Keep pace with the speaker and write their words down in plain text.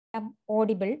am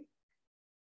audible.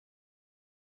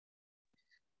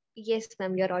 Yes,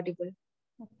 ma'am, you're audible.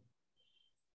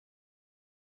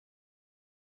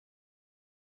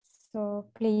 So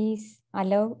please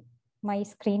allow my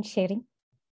screen sharing.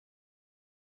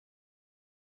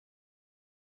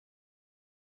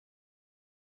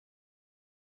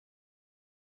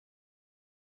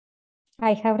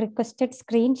 I have requested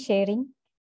screen sharing.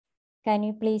 Can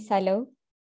you please allow?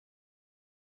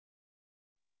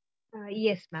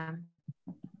 Yes, ma'am.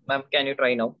 Ma'am, can you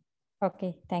try now?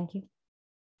 Okay, thank you.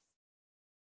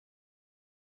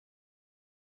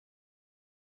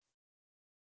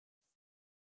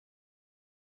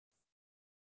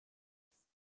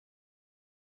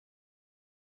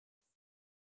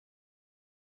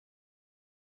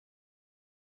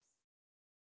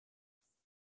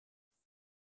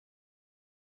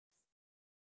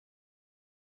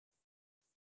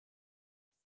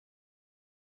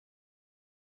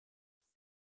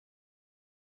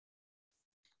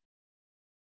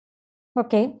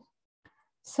 Okay,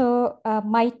 so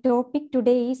my topic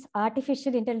today is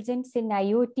artificial intelligence in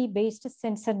IoT-based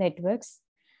sensor networks.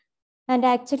 And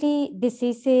actually, this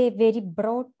is a very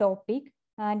broad topic,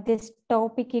 and this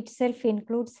topic itself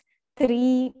includes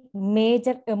three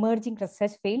major emerging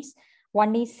research fields.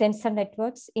 One is sensor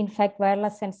networks, in fact,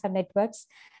 wireless sensor networks.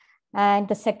 And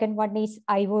the second one is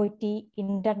IoT,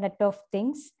 Internet of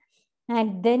Things,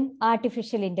 and then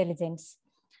artificial intelligence.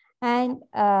 And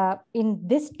in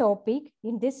this topic,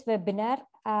 in this webinar,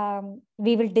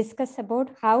 we will discuss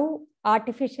about how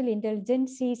artificial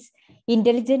intelligence is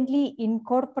intelligently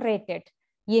incorporated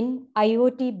in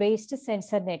IoT-based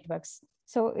sensor networks.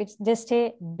 So it's just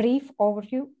a brief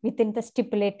overview within the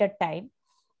stipulated time.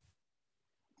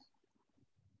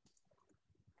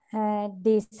 And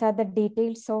these are the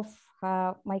details of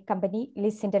my company,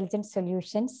 Lizy Intelligence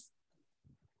Solutions.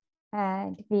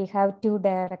 And we have two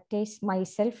directors,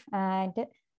 myself and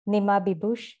Nima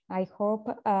Bibush. I hope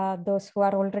those who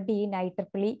are already in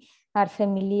IEEE are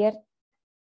familiar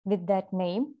with that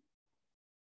name.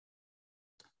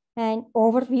 And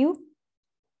overview.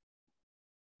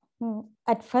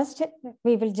 At first,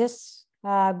 we will just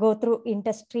go through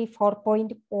Industry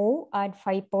 4.0 and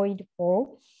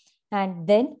 5.0. And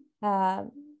then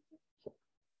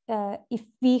if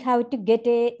we have to get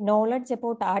a knowledge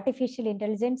about artificial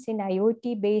intelligence in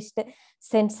IoT-based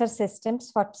sensor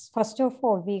systems, first of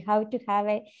all, we have to have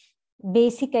a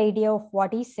basic idea of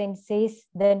what is sensors,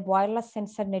 then wireless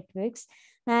sensor networks.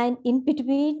 And in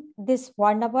between this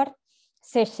 1 hour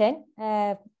session,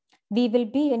 we will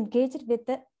be engaged with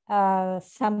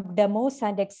some demos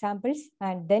and examples,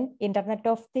 and then Internet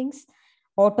of Things,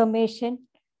 automation,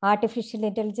 artificial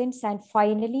intelligence, and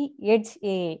finally Edge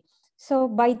AI. So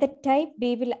by the time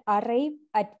we will arrive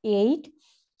at 8,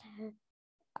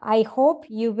 I hope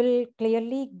you will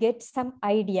clearly get some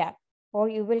idea, or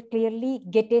you will clearly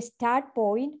get a start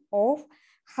point of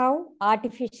how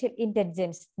artificial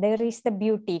intelligence, there is the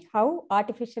beauty, how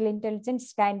artificial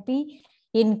intelligence can be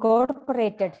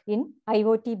incorporated in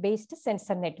IoT-based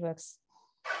sensor networks.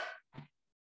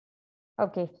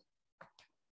 Okay.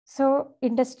 So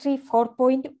Industry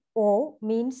 4.0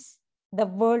 means the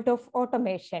world of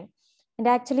automation. And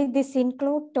actually this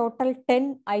includes total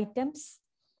 10 items.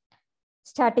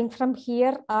 Starting from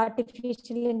here,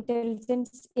 artificial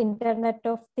intelligence, Internet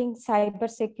of Things, cyber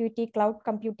security, cloud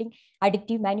computing,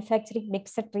 additive manufacturing,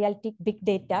 mixed reality, big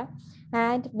data.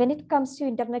 And when it comes to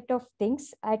Internet of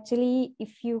Things, actually,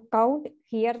 if you count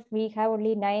here, we have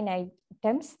only 9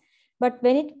 items. But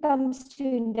when it comes to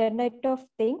Internet of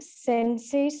Things,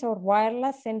 sensors or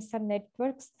wireless sensor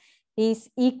networks is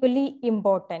equally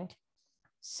important.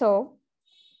 So,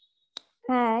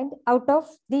 and out of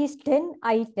these 10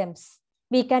 items,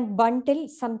 we can bundle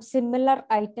some similar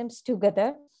items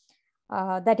together.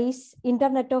 That is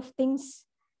Internet of Things,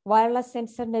 wireless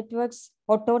sensor networks,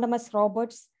 autonomous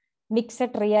robots, mixed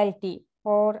reality,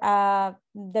 or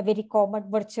the very common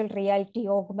virtual reality,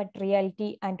 augmented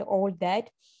reality, and all that.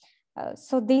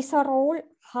 So these are all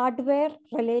hardware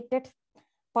related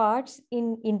parts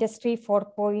in Industry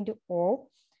 4.0.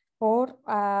 Or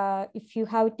if you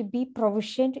have to be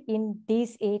provisioned in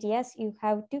these areas, you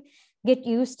have to get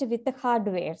used with the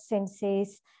hardware,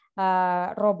 sensors,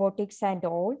 robotics, and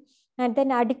all. And then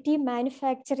additive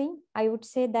manufacturing, I would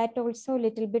say that also a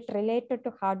little bit related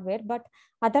to hardware, but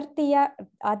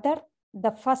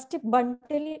the first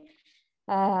bundle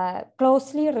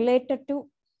closely related to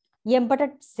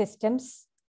embedded systems.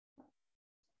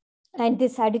 And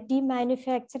this additive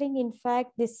manufacturing, in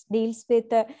fact, this deals with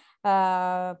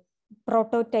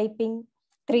prototyping,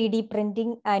 3D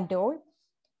printing, and all.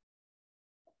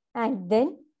 And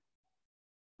then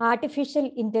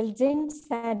artificial intelligence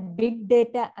and big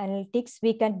data analytics,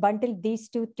 we can bundle these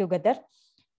two together.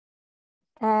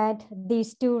 And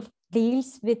these two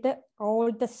deals with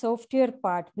all the software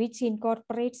part, which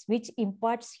incorporates, which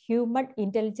imparts human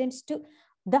intelligence to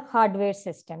the hardware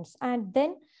systems. And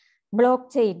then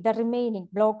blockchain, the remaining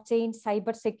blockchain,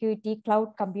 cybersecurity,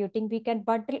 cloud computing, we can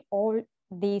bundle all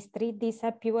these three. These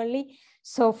are purely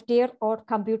software or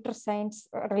computer science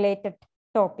related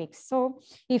topics. So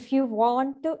if you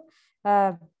want to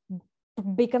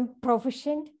become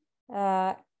proficient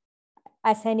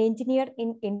as an engineer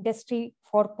in industry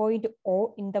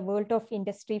 4.0, in the world of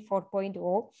industry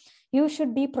 4.0, you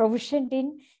should be proficient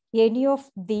in any of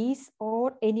these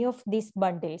or any of these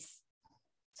bundles.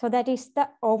 So that is the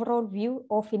overall view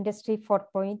of industry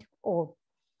 4.0.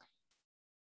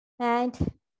 And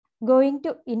going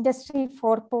to industry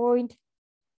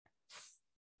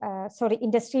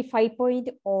industry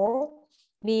 5.0,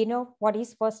 we know what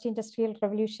is first industrial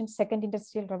revolution, second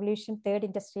industrial revolution, third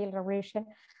industrial revolution,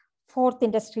 fourth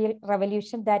industrial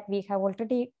revolution, that we have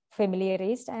already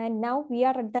familiarized. And now we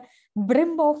are at the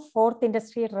brim of fourth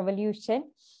industrial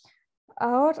revolution.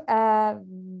 Or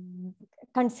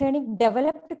concerning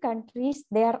developed countries,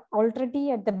 they are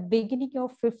already at the beginning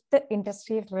of fifth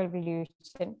industrial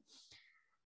revolution.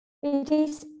 It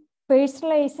is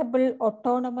personalizable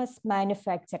autonomous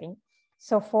manufacturing.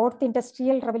 So fourth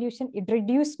industrial revolution, it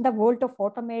reduced the world of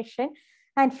automation.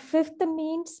 And fifth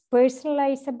means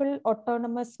personalizable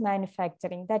autonomous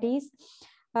manufacturing. That is,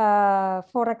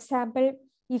 for example,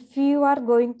 if you are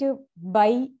going to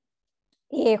buy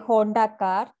a Honda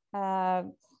car,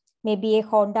 maybe a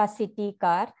Honda City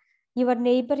car, your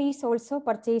neighbor is also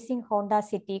purchasing Honda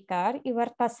City car, your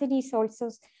cousin is also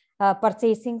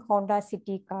purchasing Honda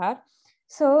City car.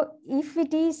 So if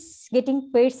it is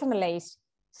getting personalized,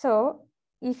 so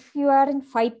if you are in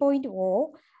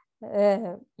 5.0,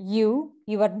 you,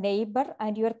 your neighbor,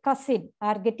 and your cousin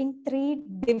are getting three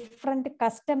different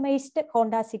customized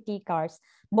Honda City cars.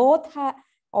 Both have,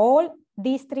 all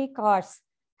these three cars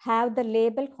have the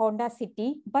label Honda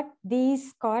City, but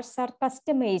these cars are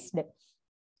customized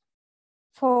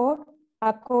for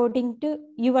according to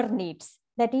your needs.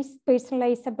 That is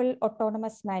personalizable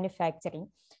autonomous manufacturing.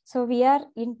 So we are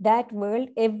in that world.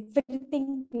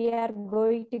 Everything we are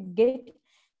going to get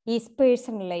is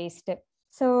personalized.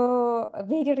 So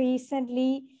very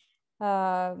recently,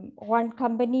 one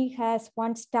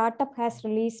startup has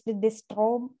released this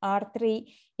Strom R3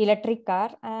 electric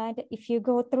car. And if you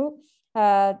go through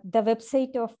the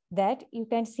website of that, you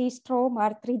can see Strom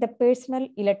R3, the personal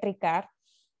electric car.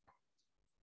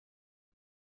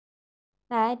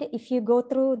 And if you go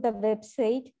through the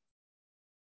website,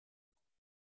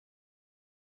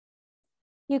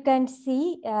 you can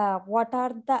see what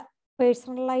are the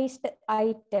personalized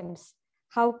items.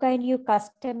 How can you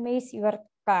customize your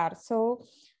car? So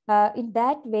in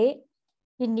that way,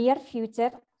 in near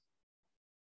future,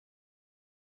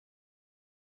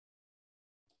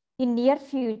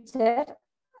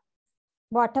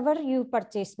 whatever you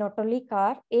purchase, not only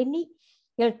car, any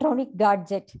electronic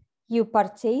gadget you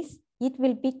purchase, it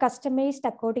will be customized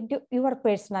according to your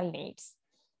personal needs.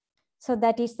 So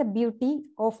that is the beauty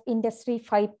of Industry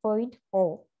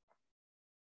 5.0.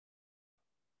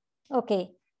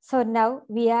 Okay, so now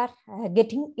we are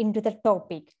getting into the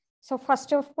topic. So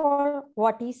first of all,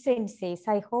 what is sensors?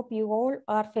 I hope you all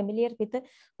are familiar with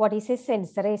what is a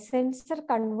sensor. A sensor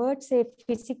converts a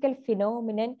physical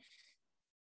phenomenon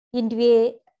into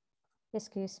a,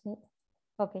 excuse me,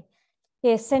 okay.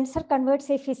 A sensor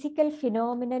converts a physical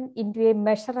phenomenon into a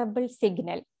measurable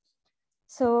signal.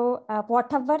 So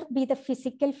whatever be the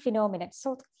physical phenomenon.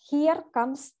 So here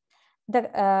comes the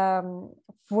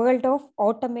world of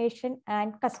automation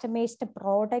and customized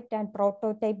product and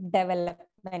prototype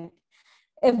development.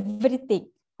 Everything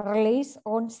relies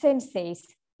on sensors.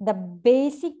 The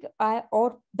basic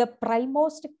or the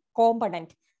primemost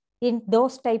component in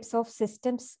those types of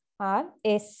systems are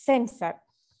a sensor.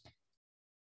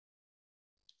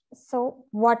 So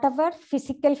whatever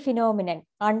physical phenomenon,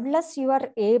 unless you are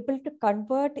able to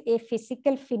convert a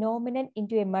physical phenomenon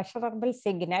into a measurable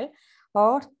signal,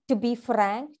 or to be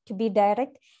frank, to be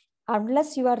direct,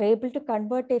 unless you are able to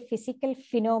convert a physical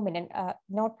phenomenon,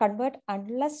 not convert,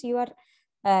 unless you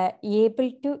are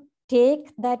able to take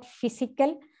that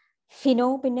physical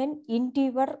phenomenon into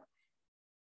your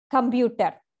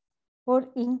computer or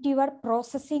into your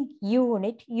processing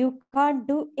unit, you can't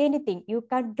do anything. You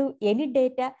can't do any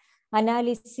data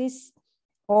analysis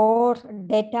or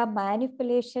data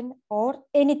manipulation or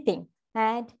anything.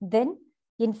 And then,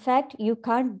 in fact, you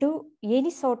can't do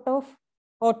any sort of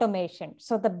automation.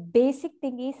 So the basic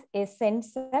thing is a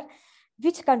sensor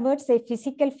which converts a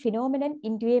physical phenomenon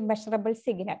into a measurable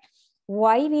signal.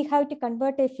 Why we have to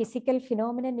convert a physical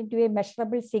phenomenon into a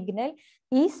measurable signal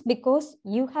is because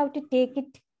you have to take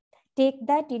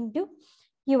that into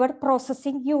your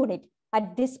processing unit.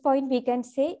 At this point, we can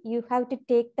say you have to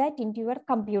take that into your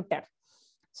computer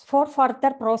for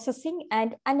further processing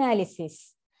and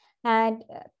analysis. And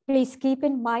please keep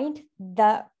in mind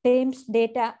the terms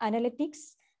data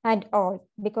analytics and all,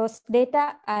 because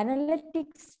data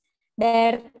analytics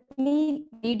directly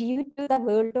lead you to the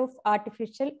world of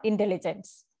artificial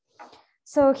intelligence.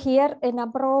 So here a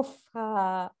number of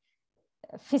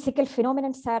physical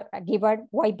phenomena are given.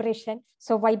 Vibration.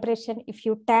 So vibration, if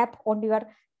you tap on your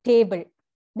table,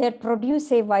 they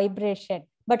produce a vibration.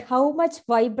 But how much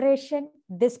vibration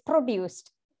this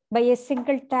produced by a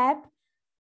single tap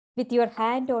with your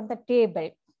hand on the table?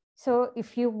 So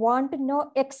if you want to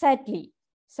know exactly,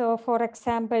 so for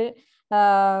example,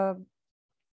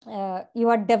 you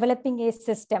are developing a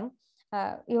system,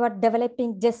 you are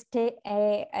developing just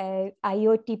a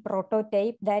IoT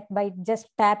prototype that by just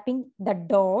tapping the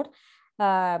door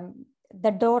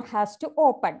has to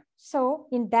open. So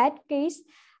in that case,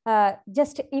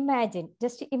 just imagine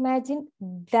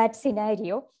that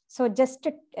scenario. So just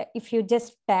if you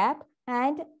just tap,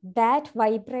 and that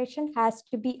vibration has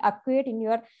to be acquired in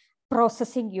your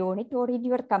processing unit or in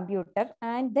your computer,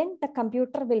 and then the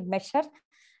computer will measure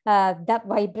that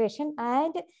vibration,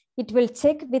 and it will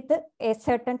check with a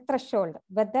certain threshold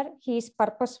whether he is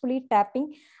purposefully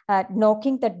tapping,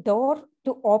 knocking the door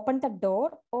to open the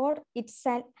door, or it's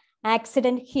an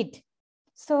accident hit.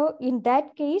 So in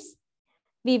that case,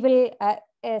 we will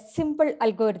a simple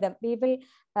algorithm. We will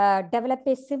develop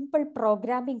a simple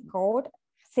programming code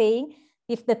saying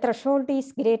if the threshold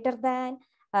is greater than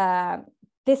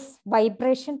this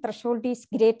vibration threshold is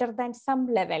greater than some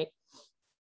level,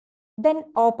 then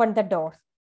open the door.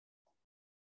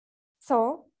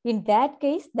 So in that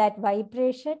case, that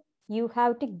vibration, you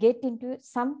have to get into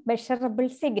some measurable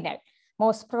signal.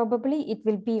 Most probably it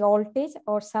will be voltage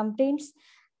or sometimes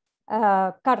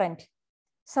current.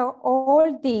 So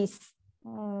all these,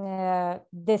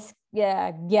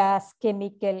 gas,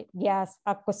 chemical, gas,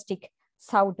 acoustic,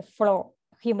 sound, flow,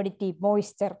 humidity,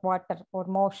 moisture, water, or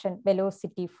motion,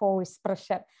 velocity, force,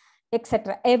 pressure,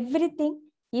 etc. Everything,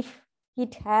 if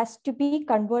it has to be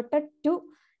converted to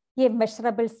a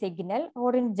measurable signal,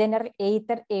 or in general,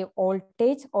 either a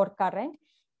voltage or current,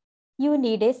 you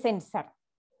need a sensor.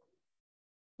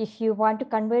 If you want to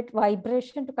convert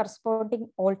vibration to corresponding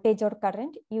voltage or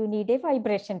current, you need a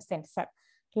vibration sensor.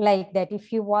 Like that,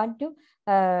 if you want to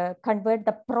convert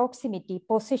the proximity,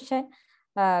 position,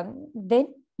 then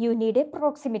you need a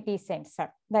proximity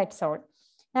sensor. That's all.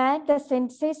 And the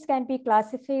sensors can be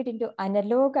classified into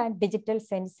analog and digital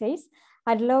sensors.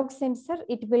 Analog sensor,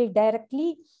 it will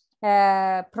directly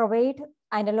provide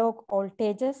analog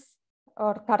voltages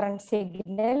or current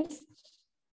signals.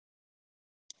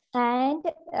 And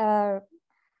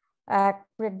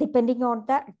depending on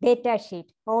the data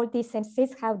sheet, all these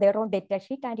sensors have their own data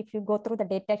sheet. And if you go through the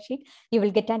data sheet, you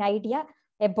will get an idea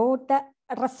about the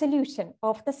resolution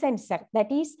of the sensor.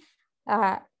 That is,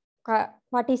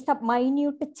 what is the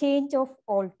minute change of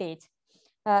voltage.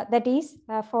 That is,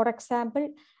 for example,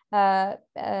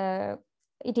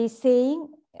 it is saying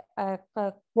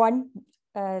the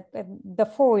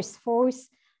force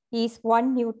is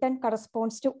 1 Newton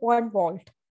corresponds to 1 volt.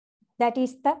 That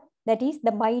is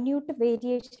the minute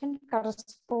variation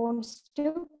corresponds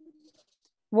to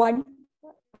 1,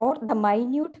 or the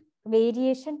minute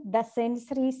variation the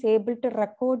sensor is able to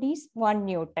record is 1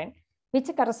 Newton,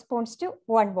 which corresponds to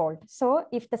 1 volt. So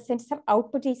if the sensor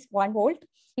output is 1 volt,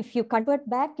 if you convert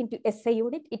back into SI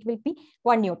unit, it will be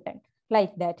 1 Newton,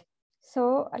 like that.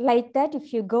 So like that,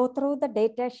 if you go through the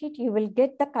data sheet, you will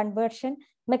get the conversion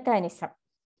mechanism.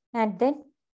 And then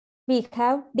we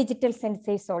have digital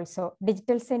sensors also.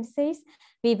 Digital sensors,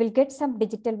 we will get some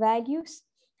digital values.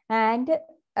 And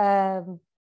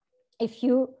if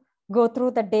you go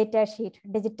through the data sheet,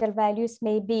 digital values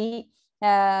may be,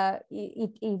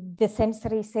 the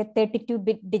sensor is a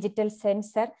 32-bit digital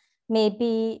sensor.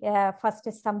 Maybe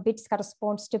first some bits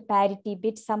corresponds to parity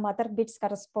bits, some other bits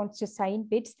corresponds to sign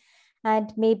bits.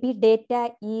 And maybe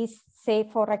data is, say,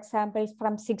 for example,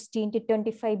 from 16 to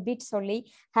 25 bits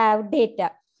only have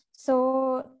data.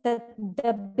 So the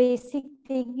basic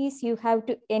thing is you have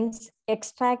to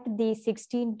extract the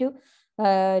 16 to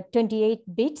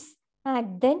 28 bits,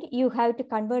 and then you have to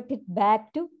convert it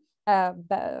back to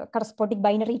corresponding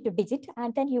binary to digit,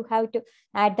 and then you have to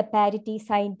add the parity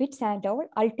sign bits and all.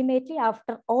 Ultimately,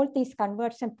 after all these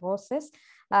conversion process,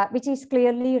 which is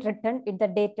clearly written in the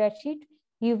data sheet,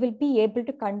 you will be able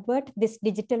to convert this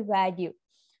digital value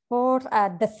or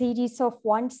the series of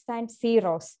ones and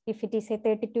zeros. If it is a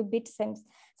 32-bit sensor,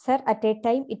 at a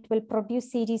time, it will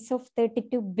produce series of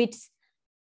 32 bits,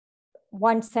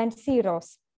 ones and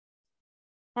zeros.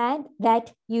 And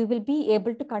that you will be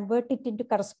able to convert it into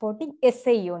corresponding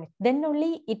SI unit. Then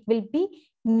only it will be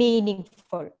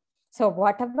meaningful. So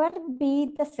whatever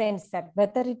be the sensor,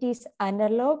 whether it is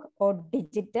analog or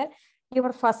digital,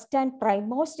 your first and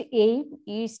primemost aim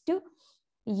is to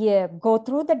go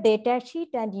through the data sheet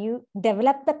and you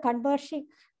develop the conversion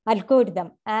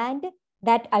algorithm, and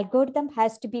that algorithm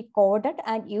has to be coded,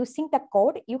 and using the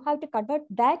code you have to convert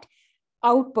that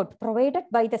output provided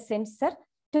by the sensor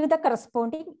to the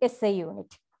corresponding SI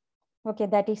unit. Okay,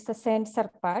 that is the sensor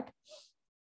part.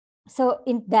 So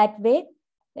in that way,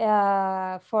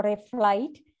 for a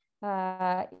flight,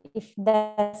 if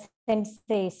the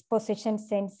sensors, position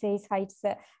sensors, heights,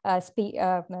 speed,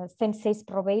 sensors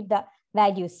provide the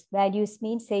values. Values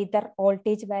means either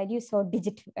voltage values or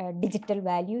digital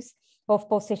values of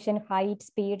position, height,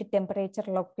 speed, temperature,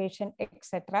 location,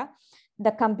 etc.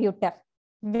 The computer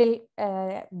will,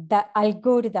 the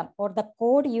algorithm or the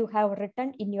code you have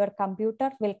written in your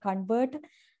computer will convert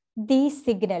these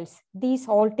signals, these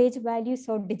voltage values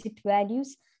or digit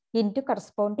values into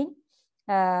corresponding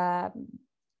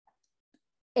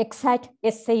exact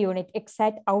SI unit,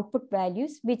 exact output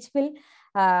values, which will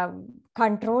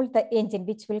control the engine,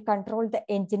 which will control the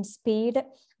engine speed,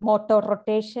 motor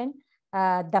rotation,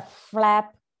 the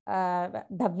flap,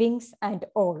 the wings and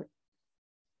all.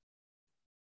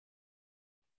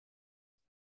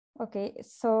 Okay,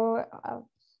 so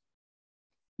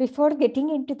before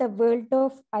getting into the world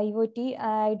of IoT,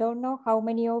 I don't know how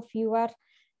many of you are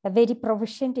very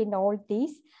proficient in all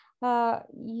these.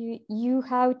 You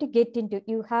have to get into,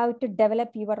 you have to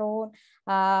develop your own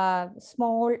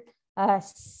small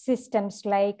systems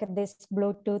like this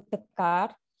Bluetooth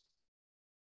car.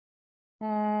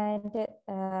 And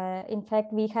in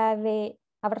fact, we have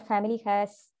our family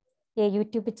has a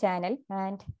YouTube channel,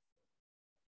 and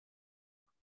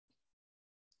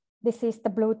this is the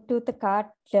Bluetooth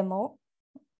car demo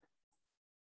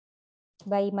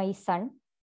by my son.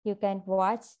 You can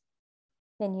watch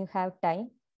when you have time.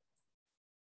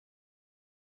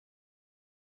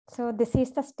 So this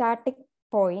is the starting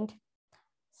point.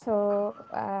 So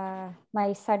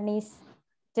my son is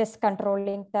just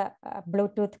controlling the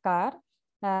Bluetooth car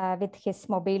with his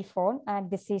mobile phone, and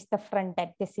this is the front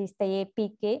end. This is the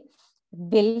APK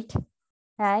built,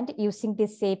 and using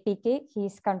this APK, he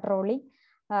is controlling.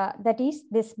 That is,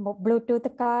 this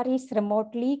Bluetooth car is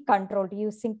remotely controlled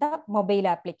using the mobile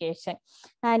application.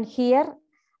 And here,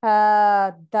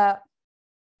 the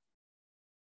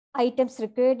items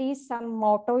required is some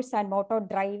motors and motor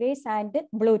drivers and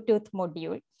Bluetooth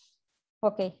module.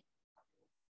 Okay.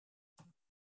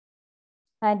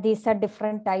 And these are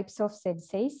different types of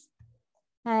sensors.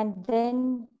 And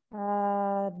then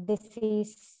this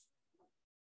is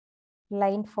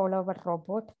line follower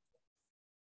robot.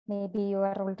 Maybe you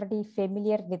are already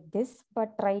familiar with this,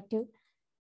 but try to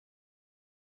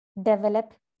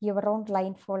develop your own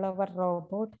line follower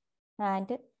robot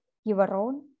and your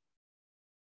own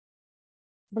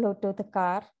Bluetooth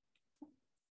car.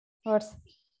 Or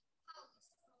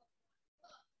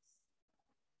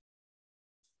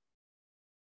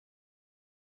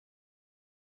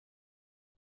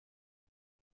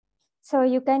so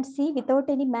you can see without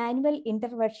any manual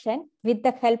intervention with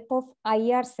the help of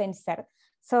IR sensor.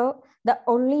 So the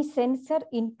only sensor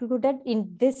included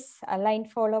in this line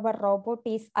follower robot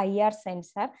is IR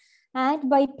sensor. And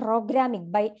by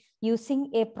programming, by using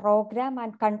a program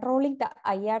and controlling the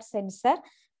IR sensor,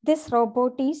 this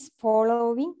robot is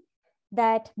following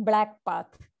that black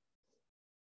path.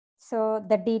 So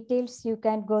the details you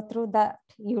can go through the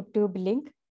YouTube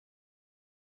link.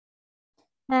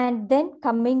 And then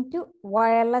coming to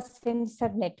wireless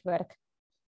sensor network.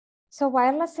 So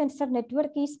wireless sensor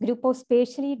network is group of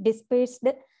spatially dispersed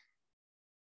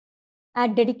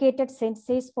and dedicated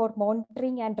sensors for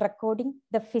monitoring and recording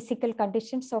the physical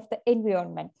conditions of the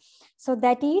environment. So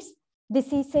that is,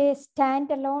 this is a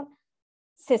standalone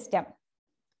system,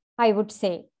 I would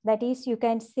say. That is, you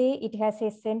can say it has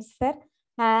a sensor,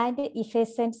 and if a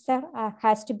sensor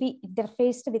has to be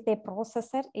interfaced with a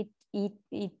processor, it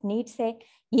needs a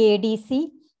ADC.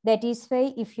 That is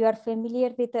why if you are familiar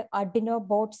with the Arduino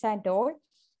boards and all,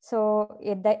 so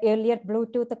in the earlier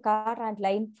Bluetooth car and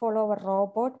line follower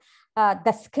robot,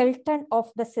 the skeleton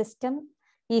of the system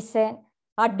is an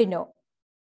Arduino.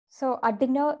 So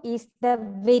Arduino is the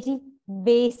very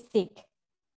basic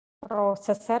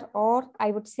processor, or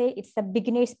I would say it's the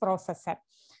beginner's processor.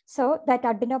 So that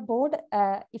Arduino board,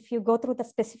 if you go through the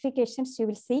specifications, you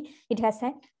will see it has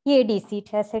an ADC, it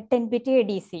has a 10-bit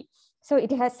ADC. So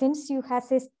it has, since it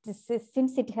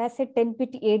has a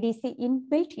 10-bit ADC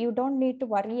inbuilt, you don't need to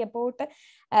worry about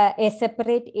a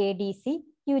separate ADC.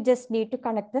 You just need to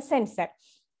connect the sensor.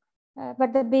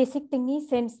 But the basic thing is,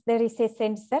 since there is a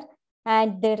sensor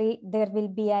and there will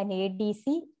be an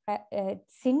ADC,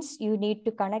 since you need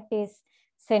to connect a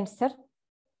sensor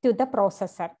to the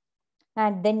processor,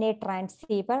 and then a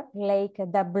transceiver, like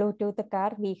the Bluetooth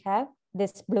car, we have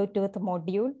this Bluetooth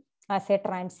module as a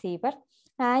transceiver.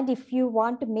 And if you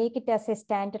want to make it as a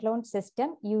standalone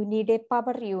system, you need a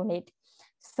power unit.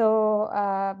 So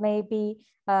maybe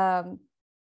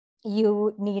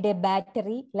you need a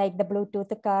battery like the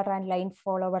Bluetooth car and line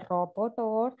follower robot,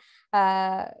 or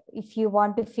if you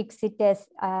want to fix it as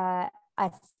a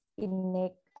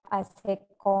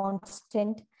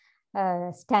constant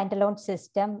standalone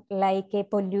system, like a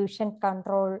pollution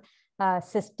control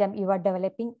system you are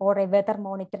developing, or a weather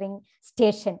monitoring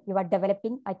station you are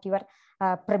developing at your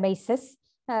premises.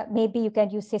 Maybe you can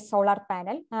use a solar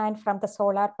panel, and from the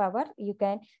solar power, you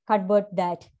can convert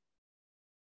that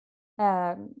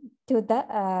to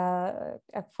the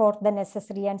for the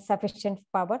necessary and sufficient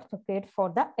power required for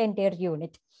the entire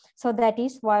unit. So that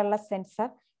is wireless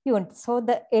sensor unit. So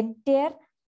the entire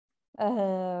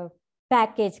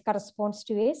package corresponds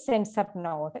to a sensor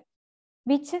node,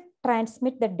 which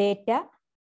transmit the data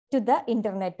to the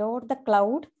internet or the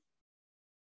cloud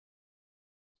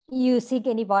using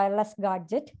any wireless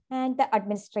gadget, and the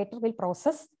administrator will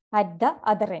process at the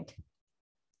other end.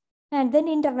 And then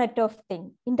Internet of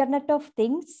Things. Internet of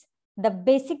Things, the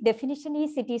basic definition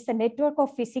is it is a network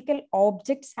of physical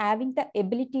objects having the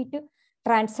ability to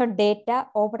transfer data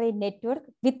over a network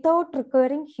without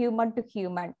requiring human to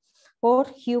human or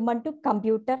human to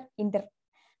computer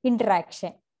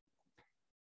interaction.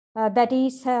 That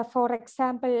is, for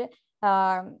example,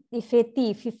 if a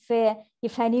thief,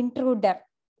 if an intruder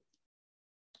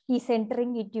is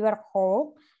entering into your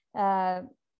home,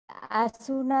 as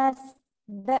soon as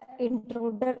the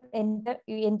intruder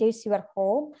enters your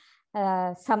home,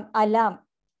 some alarm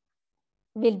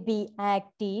will be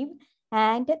active,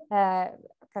 and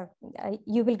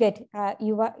you will get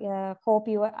hope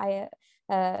you are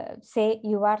say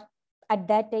you are at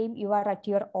that time you are at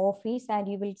your office, and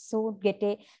you will soon get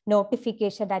a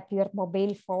notification at your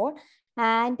mobile phone.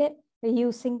 And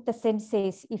using the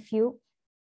senses, if you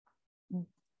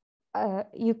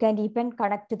you can even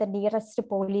connect to the nearest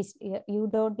police. You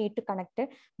don't need to connect it.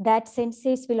 That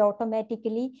sensors will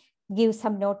automatically give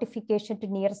some notification to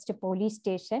nearest police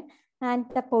station, and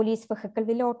the police vehicle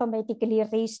will automatically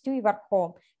race to your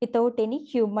home without any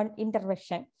human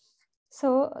intervention.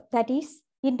 So that is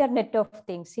Internet of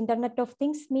Things. Internet of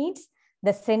Things means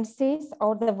the sensors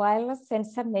or the wireless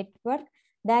sensor network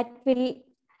that will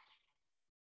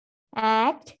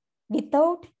act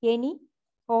without any,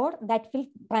 or that will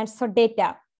transfer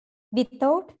data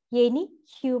without any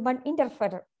human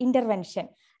intervention.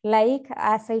 Like,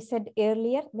 as I said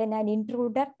earlier, when an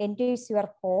intruder enters your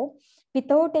home,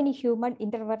 without any human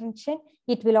intervention,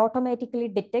 it will automatically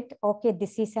detect, okay,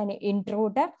 this is an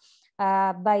intruder,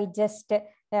 by just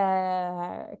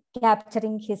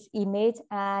capturing his image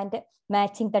and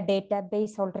matching the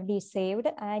database already saved,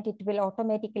 and it will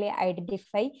automatically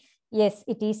identify, yes,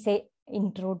 it is an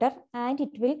intruder, and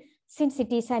it will, since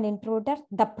it is an intruder,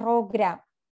 the program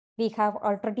we have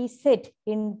already set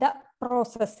in the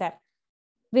processor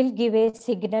will give a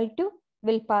signal to,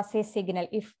 will pass a signal.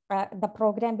 If the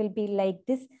program will be like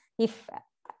this, if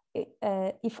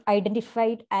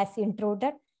identified as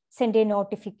intruder, send a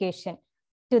notification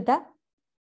to the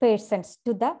persons,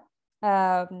 to the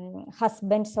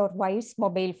husband's or wife's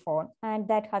mobile phone, and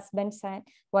that husband's and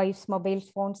wife's mobile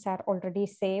phones are already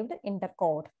saved in the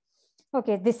code.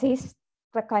 Okay, this is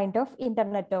the kind of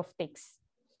Internet of Things.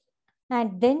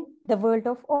 And then the world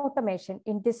of automation.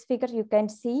 In this figure, you can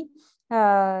see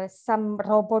some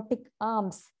robotic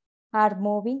arms are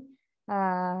moving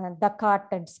the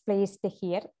cartons placed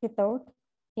here without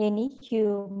any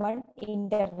human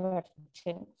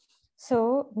intervention.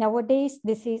 So nowadays,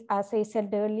 this is, as I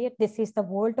said earlier, this is the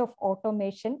world of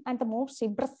automation. And the most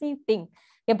impressive thing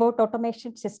about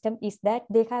automation system is that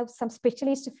they have some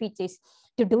specialist features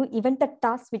to do even the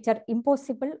tasks which are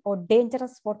impossible or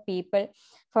dangerous for people.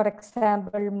 For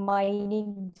example,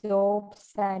 mining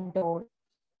jobs and all.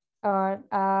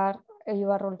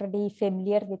 You are already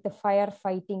familiar with the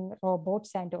firefighting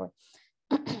robots and all.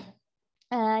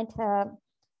 And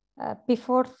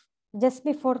just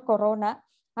before Corona,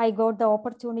 I got the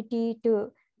opportunity to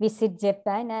visit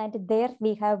Japan, and there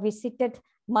we have visited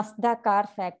Mazda car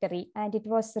factory, and it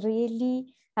was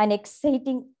really an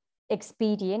exciting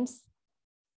experience.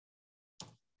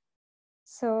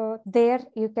 So there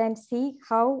you can see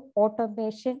how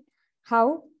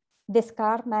how this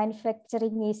car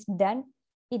manufacturing is done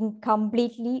in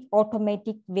completely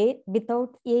automatic way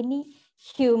without any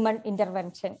human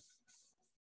intervention.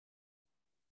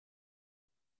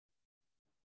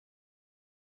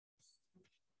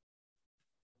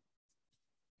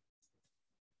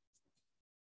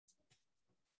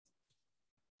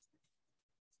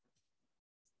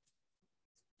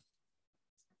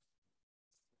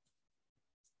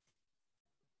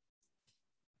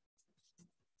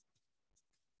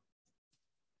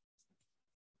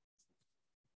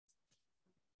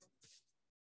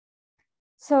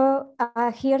 So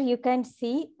here you can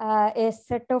see a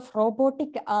set of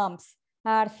robotic arms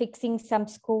are fixing some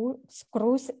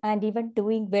screws and even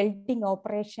doing welding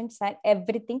operations and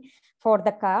everything for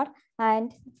the car.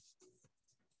 And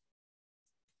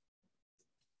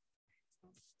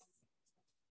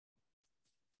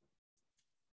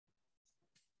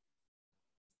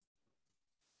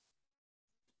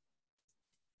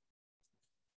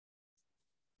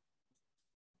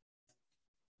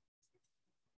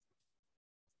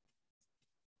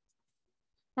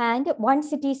And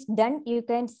once it is done, you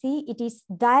can see it is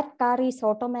that car is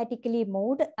automatically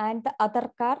moved and the other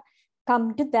car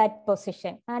come to that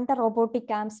position. And the robotic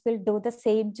arms will do the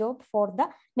same job for the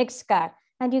next car.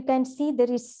 And you can see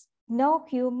there is no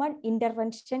human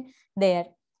intervention there.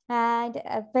 And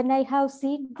when I have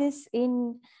seen this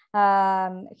in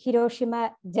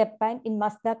Hiroshima, Japan, in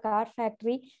Mazda car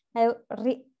factory, I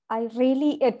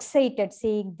really excited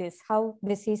seeing this, how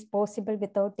this is possible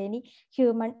without any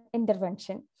human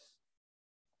intervention.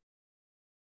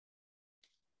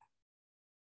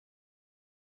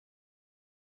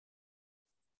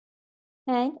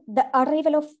 And the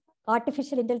arrival of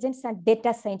artificial intelligence and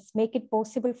data science make it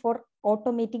possible for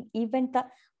automating even the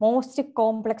most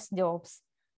complex jobs.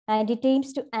 And it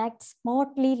aims to act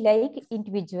smartly like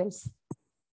individuals.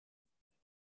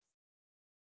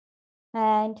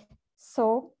 And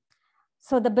so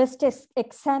the best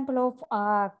example of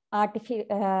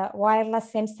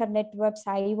wireless sensor networks,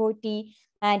 IoT,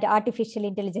 and artificial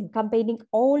intelligence, combining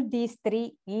all these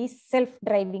three is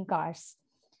self-driving cars.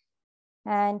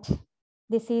 And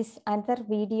this is another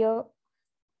video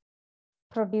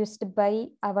produced by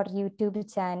our YouTube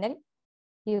channel.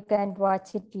 You can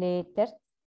watch it later.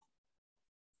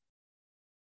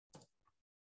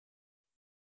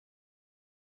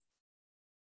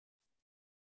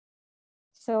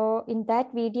 So in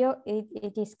that video,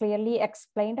 it is clearly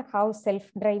explained how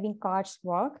self-driving cars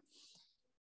work.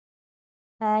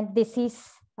 And this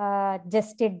is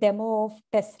just a demo of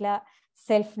Tesla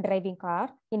self-driving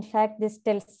car. In fact, this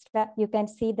Tesla, you can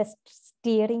see the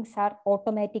steerings are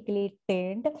automatically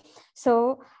turned.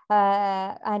 So,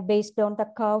 and based on the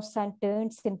curves and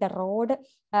turns in the road,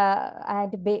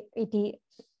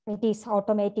 it is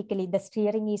automatically, the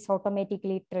steering is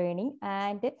automatically turning,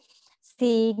 and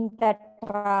seeing the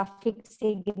traffic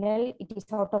signal, it is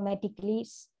automatically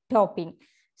stopping.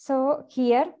 So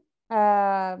here,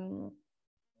 the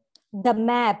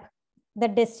map, the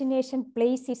destination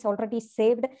place is already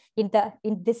saved in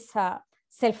this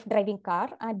self-driving car,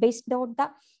 and based on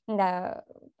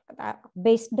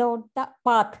the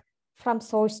path from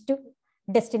source to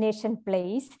destination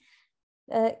place,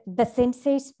 the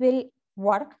sensors will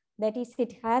work. That is,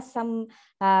 it has some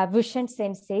vision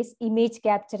sensors, image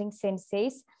capturing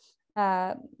sensors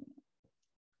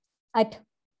at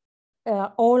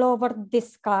all over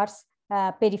this car's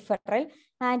peripheral,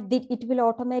 and it will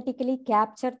automatically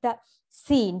capture the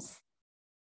scenes,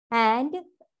 and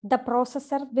the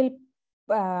processor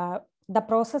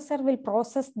will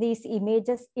process these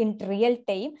images in real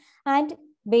time, and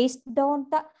based on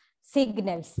the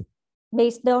signals,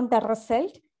 based on the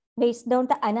result, based on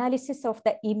the analysis of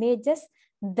the images,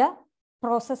 the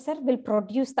processor will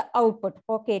produce the output.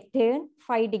 Okay, turn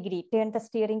 5 degree, turn the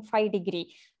steering 5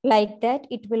 degree. Like that,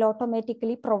 it will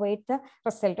automatically provide the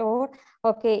result. Or,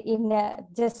 okay, in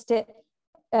just in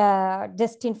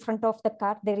front of the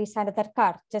car, there is another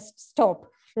car, just stop.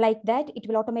 Like that, it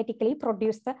will automatically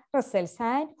produce the results.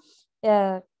 And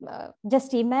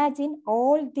just imagine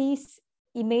all these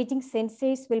imaging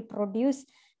sensors will produce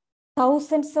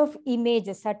thousands of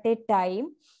images at a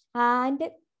time, and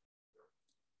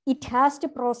it has to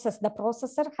process, the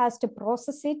processor has to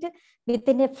process it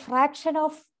within a fraction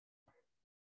of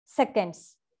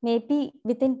seconds, maybe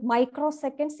within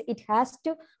microseconds. It has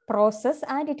to process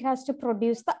and it has to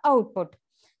produce the output.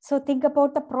 So think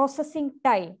about the processing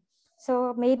time.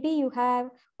 So maybe you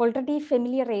have already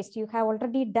familiarized, you have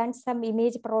already done some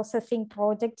image processing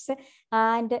projects,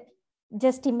 and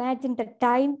just imagine the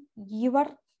time your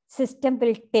system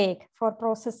will take for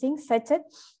processing such a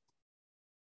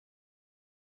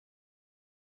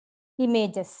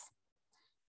images.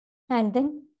 And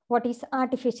then what is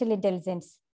artificial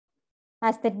intelligence?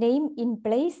 As the name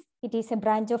implies, it is a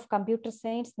branch of computer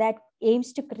science that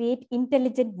aims to create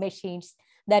intelligent machines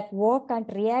that work and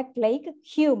react like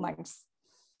humans.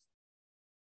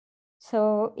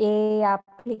 So AI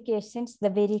applications,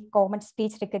 the very common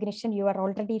speech recognition, you are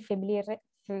already familiar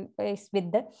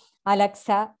with the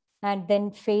Alexa, and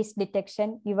then face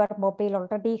detection. Your mobile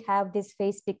already have this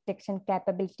face detection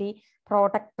capability,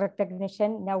 product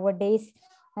recognition. Nowadays,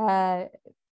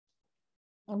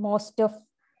 most of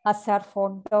us are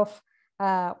fond of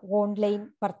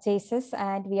online purchases,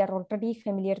 and we are already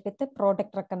familiar with the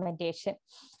product recommendation.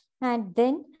 And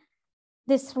then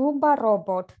this Roomba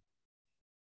robot,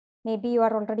 maybe you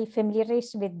are already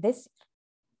familiarized with this.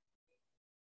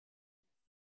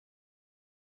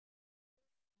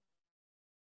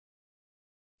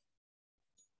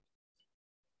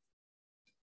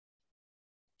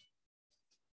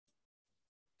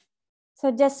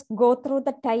 So just go through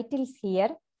the titles here.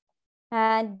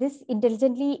 And this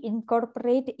intelligently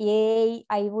incorporate AI,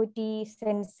 IoT,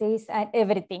 sensors, and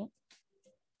everything.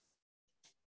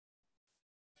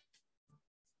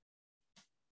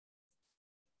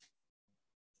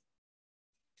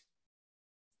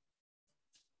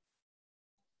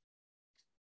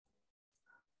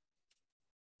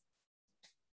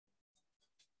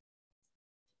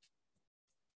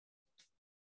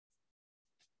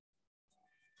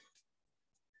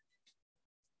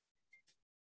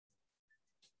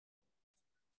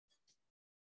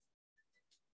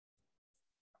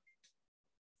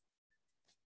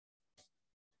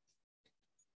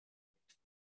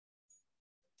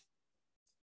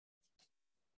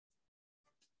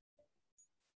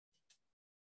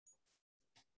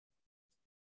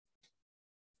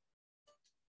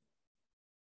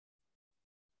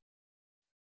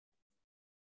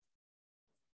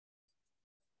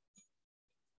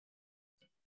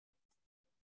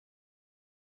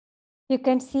 You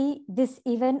can see this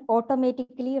even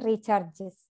automatically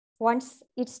recharges. Once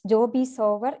its job is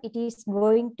over, it is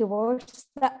going towards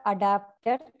the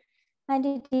adapter and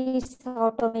it is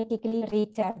automatically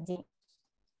recharging.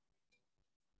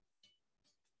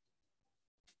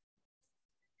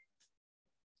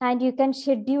 And you can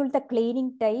schedule the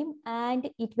cleaning time and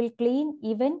it will clean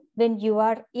even when you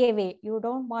are away. You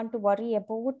don't want to worry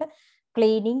about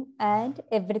cleaning and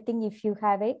everything if you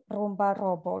have a Roomba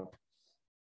robot.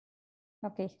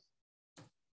 Okay.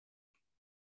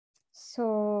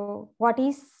 So what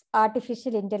is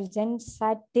artificial intelligence?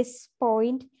 At this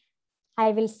point, I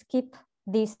will skip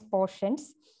these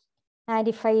portions. And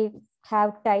if I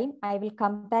have time, I will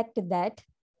come back to that.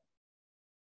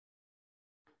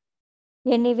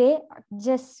 Anyway,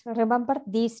 just remember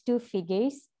these two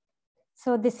figures.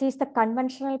 So this is the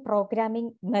conventional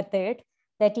programming method.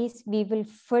 That is, we will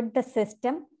feed the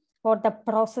system or the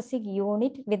processing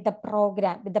unit with the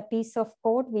program, with the piece of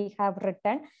code we have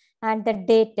written and the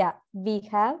data we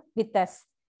have with us.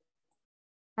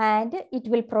 And it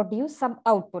will produce some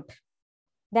output.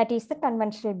 That is the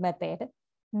conventional method.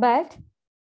 But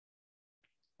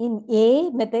in AI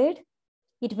method,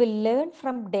 it will learn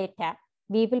from data.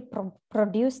 We will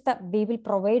we will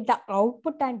provide the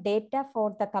output and data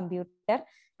for the computer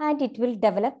and it will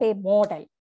develop a model.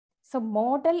 So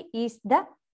model is the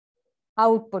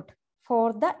output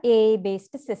for the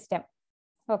AI-based system.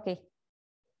 Okay.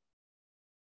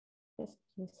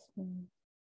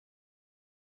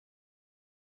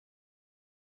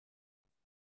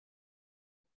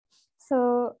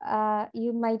 So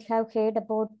you might have heard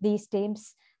about these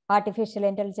terms: artificial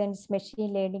intelligence,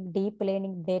 machine learning, deep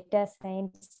learning, data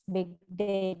science, big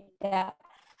data,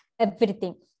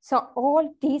 everything. So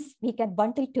all these we can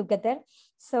bundle together.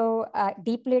 So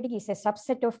deep learning is a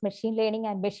subset of machine learning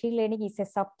and machine learning is a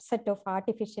subset of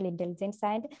artificial intelligence.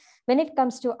 And when it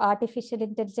comes to artificial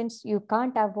intelligence, you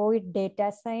can't avoid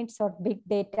data science or big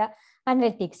data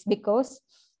analytics, because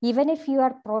even if you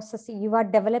are processing, you are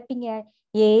developing a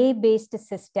AI-based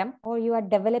system or you are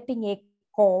developing a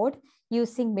code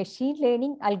using machine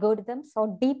learning algorithms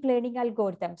or deep learning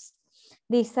algorithms.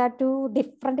 These are two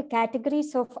different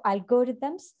categories of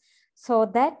algorithms so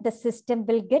that the system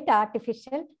will get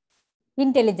artificial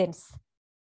intelligence.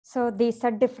 So these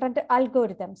are different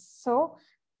algorithms. So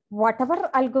whatever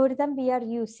algorithm we are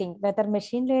using, whether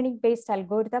machine learning based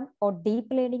algorithm or deep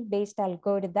learning based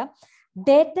algorithm,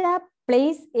 data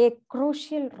plays a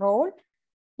crucial role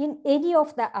in any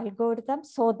of the algorithms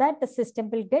so that the system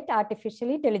will get artificial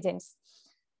intelligence.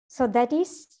 So that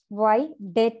is why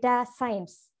data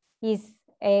science is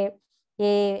a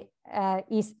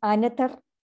is another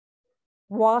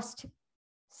vast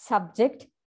subject,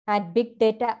 and big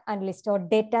data analyst or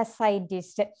data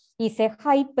scientist is a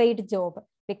high paid job,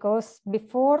 because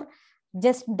before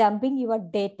just dumping your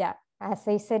data, as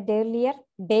I said earlier,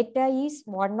 data is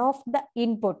one of the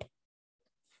input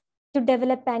to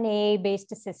develop an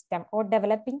AI-based system or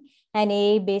developing an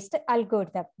AI-based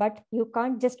algorithm. But you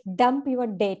can't just dump your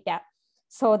data,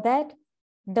 so that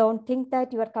don't think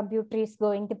that your computer is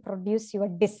going to produce your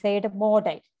desired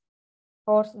model,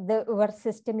 or your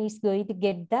system is going to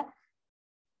get the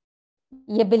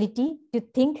ability to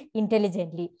think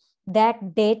intelligently.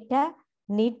 That data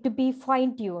need to be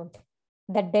fine-tuned.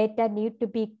 The data need to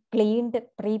be cleaned,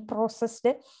 pre-processed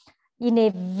in a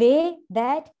way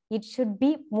that it should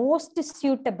be most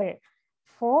suitable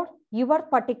for your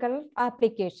particular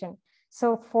application.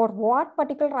 So for what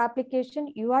particular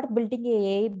application you are building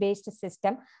a AI-based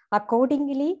system,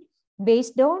 accordingly,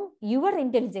 based on your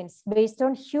intelligence, based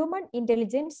on human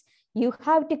intelligence, you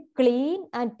have to clean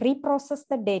and pre-process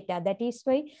the data. That is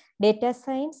why data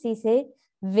science is a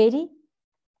very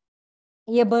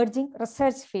emerging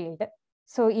research field.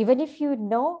 So even if you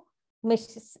know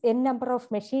n number of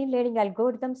machine learning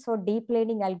algorithms or deep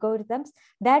learning algorithms,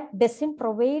 that doesn't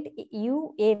provide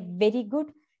you a very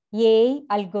good AI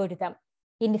algorithm.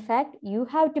 In fact, you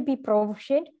have to be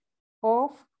proficient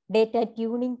of data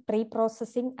tuning,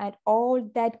 pre-processing, and all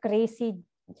that crazy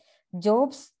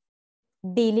jobs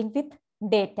dealing with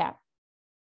data.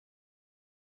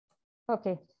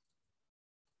 Okay.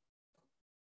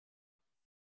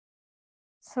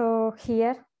 So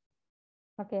here,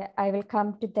 okay, I will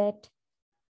come to that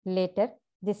later.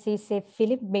 This is a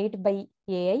film made by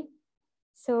AI.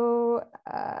 So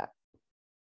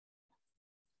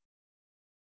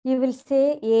you will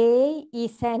say AI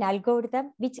is an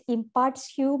algorithm which imparts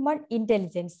human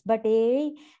intelligence, but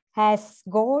AI has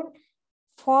gone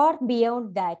far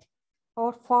beyond that,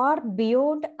 or far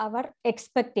beyond our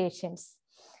expectations.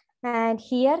 And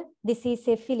here, this is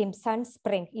a film,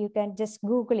 Sunspring. You can just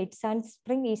Google it.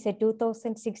 Sunspring is a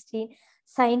 2016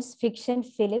 science fiction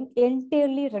film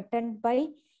entirely written by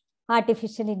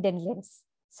artificial intelligence.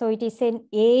 So it is an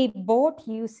AI bot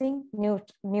using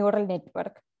neural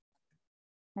network.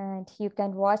 And you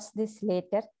can watch this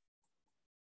later.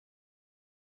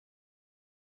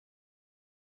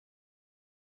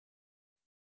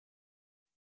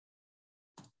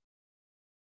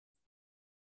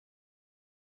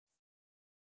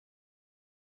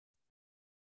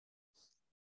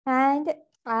 And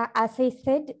as I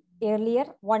said earlier,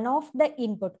 one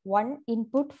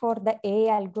input for the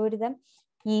AI algorithm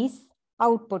is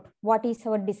output. What is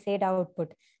our desired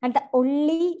output? And the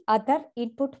only other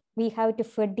input we have to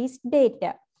feed is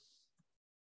data.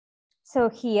 So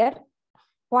here,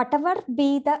 whatever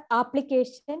be the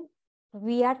application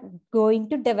we are going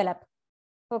to develop.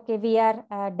 Okay, we are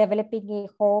developing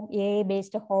a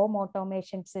AI-based home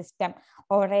automation system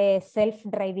or a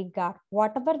self-driving car.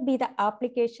 Whatever be the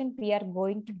application we are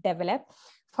going to develop,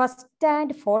 first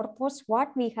and foremost,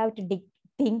 what we have to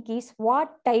think is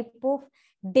what type of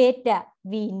data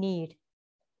we need.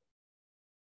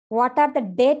 What are the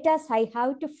data I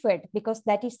have to feed? Because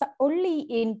that is the only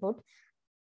input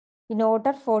in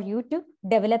order for you to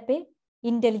develop a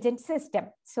intelligent system.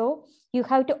 So you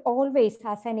have to always,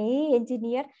 as an AI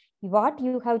engineer, what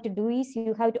you have to do is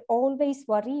you have to always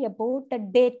worry about the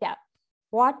data.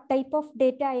 What type of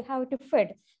data I have to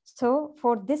feed? So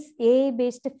for this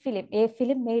AI-based film, a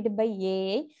film made by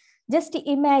AI, just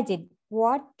imagine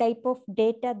what type of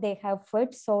data they have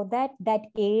fed, so that that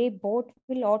AI bot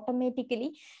will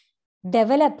automatically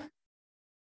develop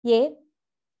a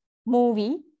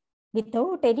movie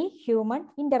without any human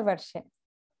intervention.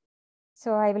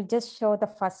 So I will just show the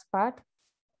first part.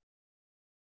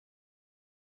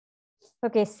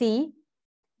 Okay, see,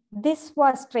 this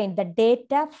was trained. The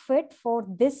data fed for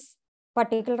this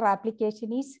particular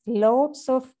application is lots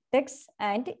of texts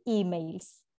and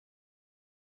emails.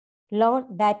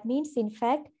 That means, in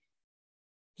fact,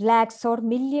 lakhs or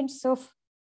millions of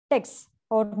texts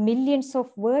or millions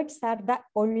of words are the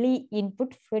only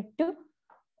input fed to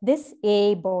this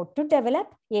AI bot to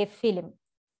develop a film.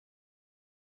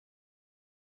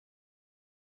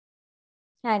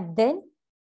 And then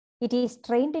it is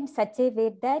trained in such a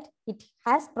way that it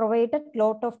has provided a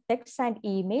lot of texts and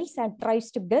emails and tries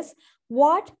to guess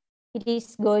what it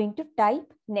is going to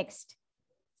type next.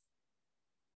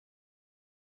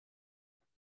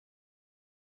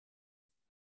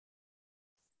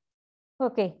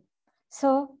 Okay,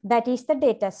 so that is the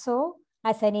data. So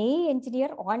as an AI engineer,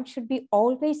 one should be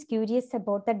always curious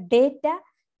about the data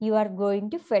you are going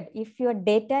to feed. If your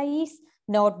data is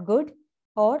not good,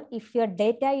 or if your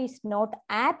data is not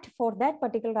apt for that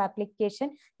particular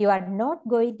application, you are not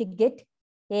going to get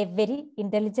a very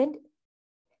intelligent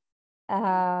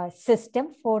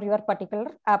system for your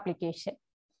particular application.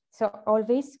 So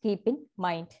always keep in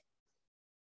mind.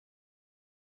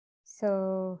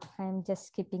 So I'm just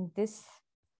skipping this.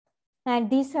 And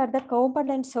these are the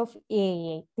components of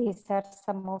AI. These are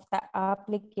some of the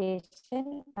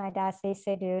application. And as I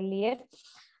said earlier,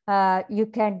 you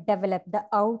can develop the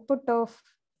output of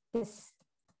this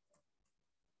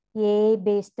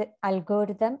AI-based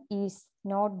algorithm is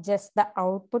not just the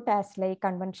output as like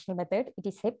conventional method. It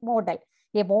is a model.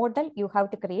 A model you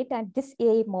have to create, and this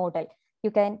AI model,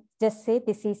 you can just say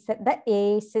this is the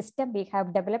AI system we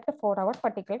have developed for our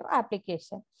particular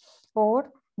application,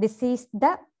 or this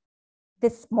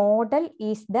model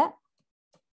is the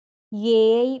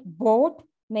AI bot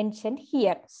mentioned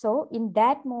here. So in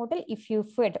that model, if you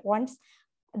feed, once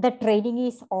the training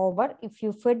is over, if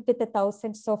you feed with the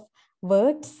thousands of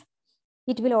words,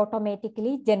 it will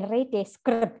automatically generate a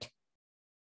script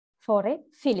for a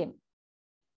film.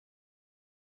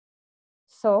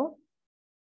 So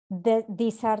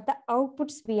these are the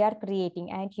outputs we are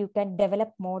creating, and you can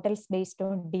develop models based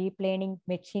on deep learning,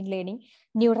 machine learning,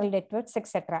 neural networks,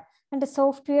 etc. And the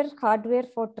software, hardware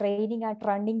for training and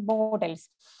running models.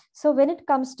 So when it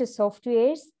comes to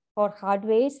softwares or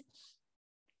hardwares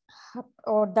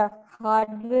or the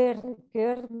hardware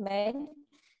requirement,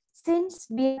 since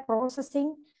we are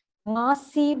processing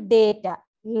massive data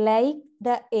like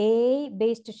the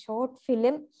AI-based short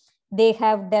film they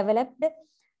have developed,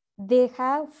 they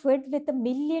have fed with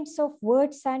millions of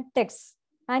words and texts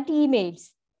and emails.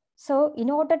 So in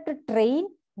order to train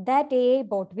that AI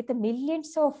bot with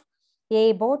millions of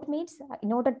AI bot means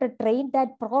in order to train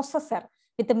that processor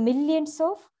with millions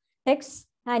of texts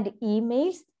and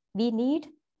emails, we need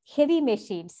heavy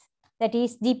machines. That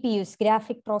is GPUs,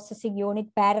 graphic processing unit,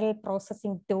 parallel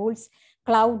processing tools,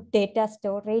 cloud data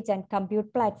storage, and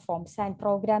compute platforms. And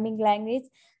programming language,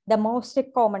 the most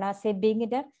common, as a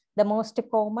beginner, the most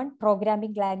common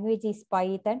programming language is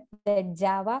Python, then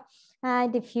Java.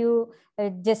 And if you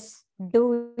just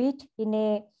do it in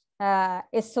a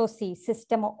SoC,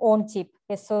 system on chip,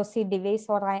 SoC device,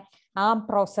 or an ARM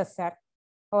processor,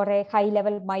 or a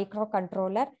high-level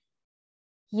microcontroller,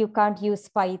 you can't use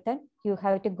Python. You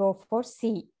have to go for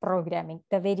C programming,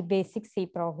 the very basic C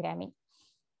programming.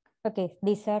 Okay,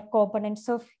 these are components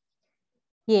of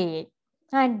AI.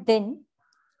 And then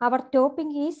our topic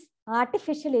is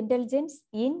artificial intelligence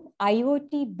in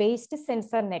IoT-based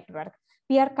sensor network.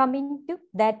 We are coming to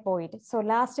that point. So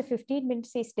last 15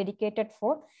 minutes is dedicated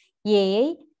for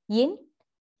AI in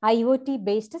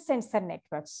IoT-based sensor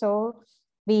networks. So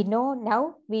we know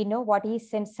what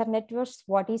is sensor networks,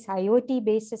 what is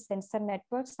IoT-based sensor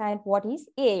networks, and what is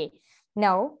AI.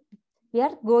 Now we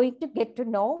are going to get to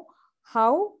know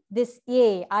how this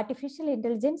AI, artificial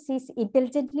intelligence, is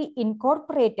intelligently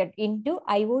incorporated into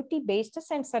IoT-based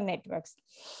sensor networks.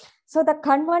 So the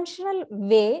conventional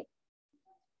way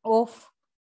of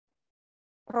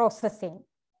processing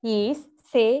is,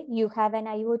 say you have an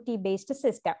IoT-based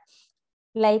system,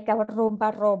 like our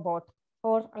Roomba robot,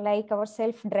 or like our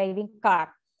self-driving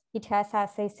car. It has,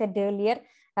 as I said earlier,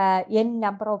 n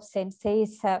number of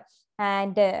sensors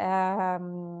and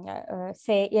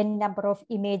say n number of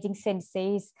imaging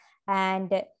sensors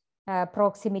and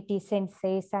proximity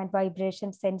sensors and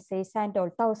vibration sensors and all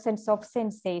thousands of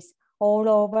sensors all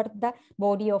over the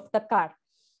body of the car.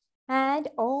 And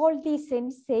all these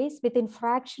sensors within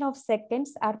fraction of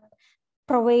seconds are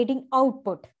providing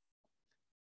output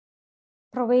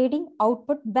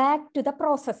back to the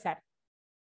processor.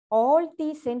 All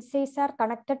these sensors are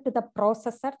connected to the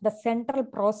processor, the central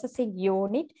processing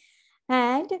unit,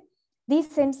 and these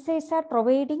sensors are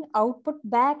providing output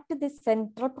back to the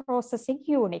central processing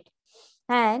unit.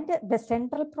 And the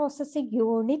central processing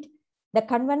unit, the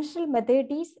conventional method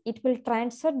is it will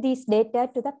transfer these data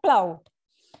to the cloud.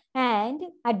 And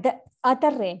at the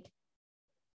other end,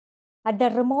 at the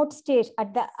remote station,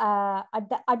 at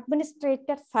the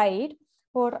administrator side,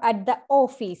 or at the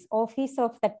office of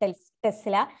the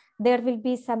Tesla, there will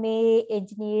be some AI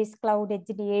engineers, cloud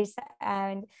engineers,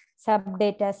 and some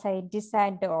data scientists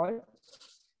and all.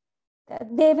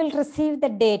 They will receive the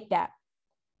data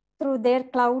through their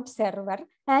cloud server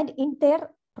and in their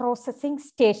processing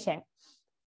station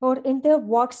or in their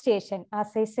workstation. As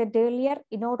I said earlier,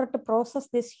 in order to process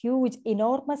this huge,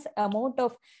 enormous amount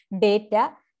of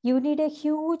data, you need a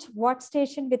huge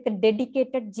workstation with a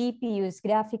dedicated GPUs,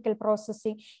 graphical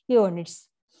processing units.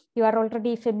 You are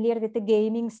already familiar with the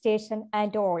gaming station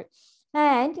and all.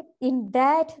 And in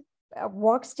that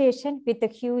workstation with the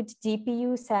huge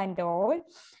GPUs and all,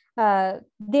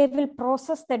 they will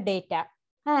process the data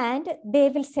and they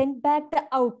will send back the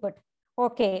output.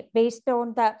 Okay, based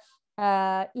on the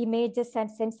images and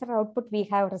sensor output we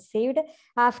have received,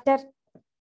 after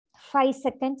 5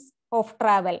 seconds of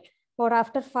travel or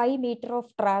after 5 meters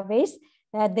of traverse,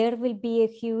 there will be a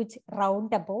huge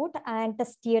roundabout and the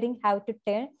steering have to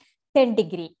turn 10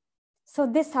 degrees. So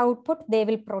this output they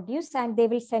will produce and they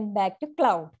will send back to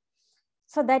cloud.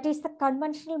 So that is the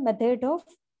conventional method of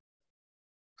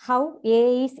how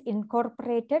AI is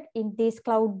incorporated in these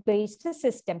cloud-based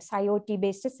systems,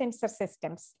 IoT-based sensor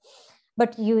systems.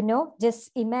 But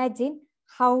just imagine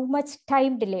how much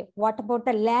time delay. What about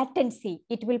the latency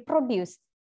it will produce?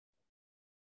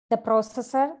 The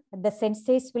processor, the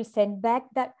sensors will send back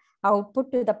the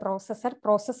output to the processor.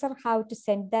 Processor have to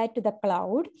send that to the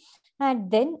cloud.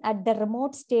 And then at the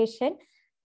remote station,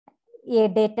 a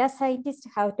data scientist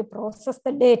have to process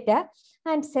the data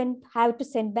and have to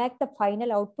send back the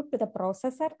final output to the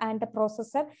processor, and the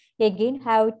processor again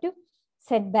have to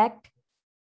send back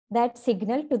that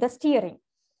signal to the steering.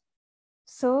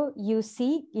 So you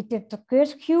see, it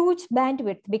requires huge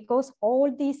bandwidth because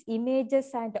all these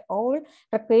images and all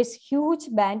requires huge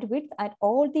bandwidth, and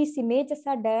all these images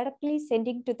are directly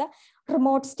sending to the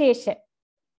remote station.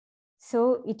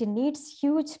 So it needs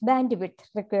huge bandwidth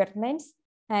requirements,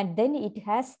 and then it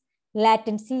has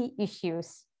latency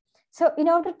issues. So in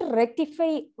order to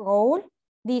rectify all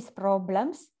these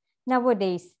problems,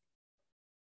 nowadays,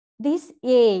 this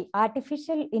AI,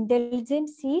 artificial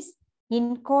intelligence, is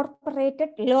incorporated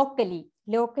locally.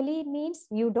 Locally means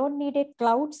you don't need a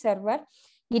cloud server.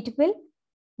 It will,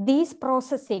 these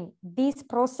processing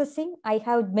I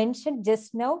have mentioned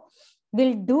just now,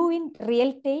 will do in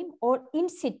real time or in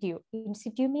situ. In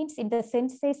situ means in the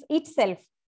senses itself.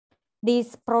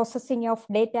 This processing of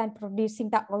data and producing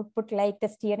the output, like the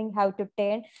steering how to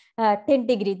turn 10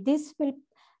 degrees.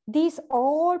 These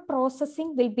all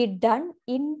processing will be done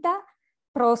in the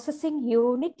processing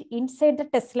unit inside the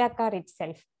Tesla car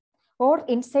itself, or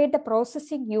inside the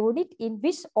processing unit in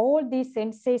which all these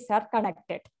sensors are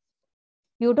connected.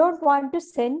 You don't want to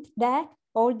send that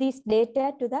all these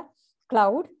data to the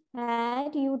cloud,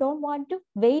 and you don't want to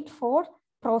wait for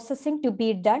processing to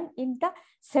be done in the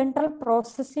central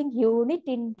processing unit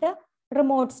in the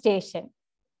remote station.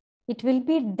 It will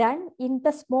be done in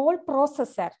the small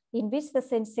processor in which the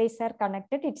sensors are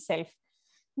connected itself.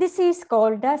 This is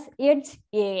called as edge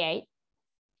AI.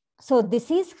 So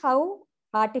this is how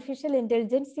artificial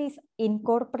intelligence is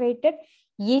incorporated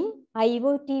in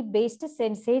IoT-based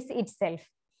sensors itself.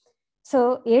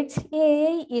 So edge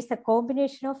AI is a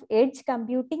combination of edge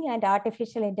computing and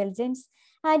artificial intelligence,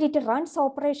 and it runs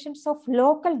operations of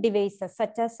local devices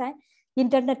such as an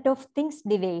Internet of Things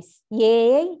device,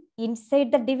 AI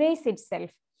inside the device itself,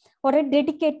 or a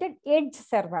dedicated edge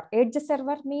server. Edge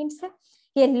server means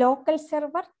a local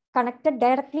server connected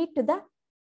directly to the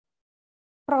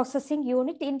processing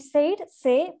unit inside,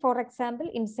 say, for example,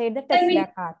 inside the Tesla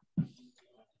car.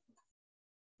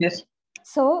 Yes.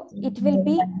 So it will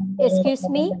be, excuse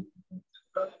me.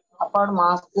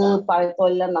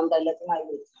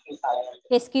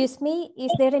 Excuse me,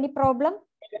 is there any problem?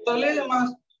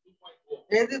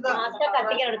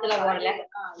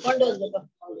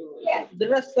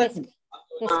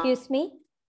 Excuse me.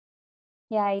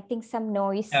 Yeah, I think some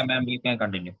noise. Yeah, ma'am, you can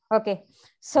continue. Okay.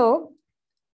 So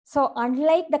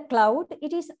unlike the cloud,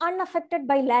 it is unaffected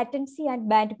by latency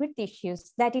and bandwidth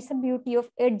issues. That is the beauty of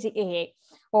edge AI.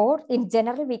 Or in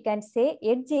general, we can say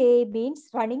edge AI means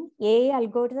running AI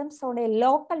algorithms on a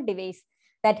local device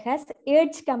that has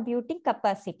edge computing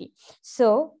capacity.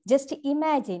 So just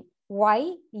imagine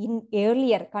why in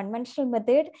earlier conventional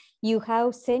method, you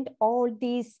have sent all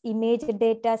these image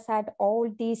data and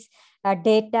all these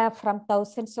data from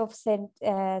thousands of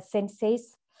sensors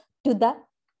to the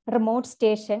remote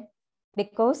station,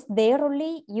 because there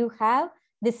only you have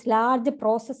this large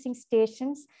processing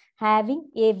stations having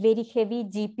a very heavy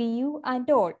GPU and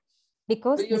all,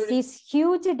 because this is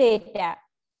huge data.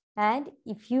 And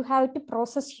if you have to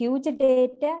process huge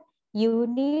data, you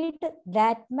need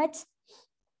that much,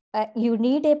 you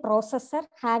need a processor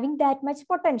having that much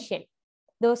potential.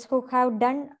 Those who have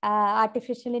done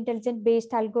artificial intelligence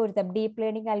based algorithm, deep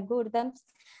learning algorithms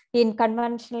in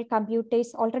conventional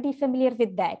computers already familiar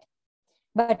with that.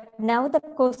 But now the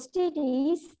question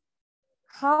is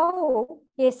how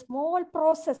a small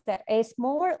processor, a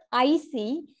small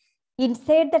IC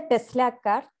inside the Tesla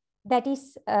car, that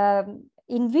is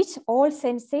in which all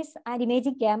sensors and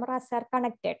imaging cameras are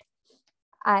connected.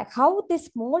 How this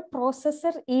small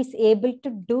processor is able to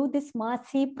do this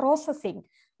massive processing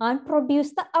and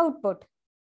produce the output,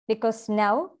 because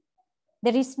now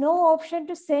there is no option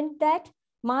to send that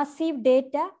massive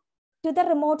data to the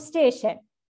remote station.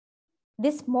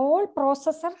 This small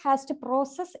processor has to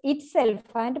process itself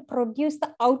and produce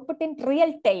the output in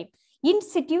real time, in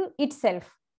situ itself.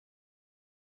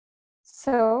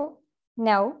 So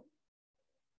now,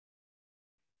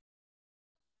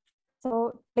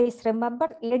 so please remember,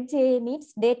 Edge AI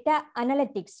means data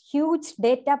analytics, huge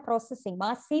data processing,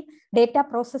 massive data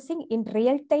processing in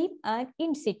real time and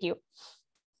in situ.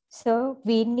 So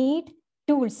we need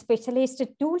tools, specialized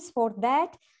tools for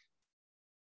that,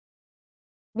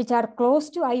 which are close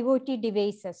to IoT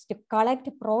devices to collect,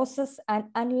 process, and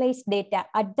analyze data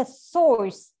at the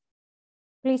source.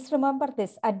 Please remember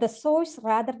this, at the source,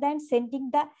 rather than sending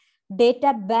the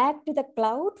data back to the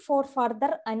cloud for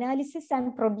further analysis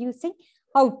and producing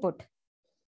output.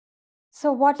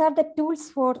 So what are the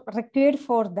tools required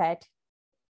for that?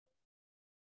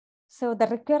 So the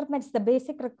requirements, the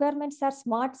basic requirements are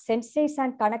smart sensors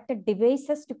and connected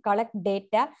devices to collect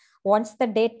data. Once the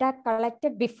data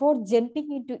collected, before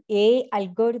jumping into AI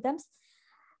algorithms,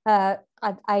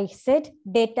 I said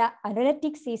data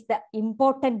analytics is the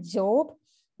important job.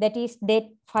 That is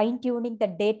fine-tuning the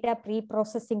data,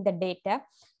 pre-processing the data.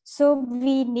 So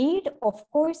we need, of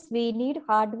course, we need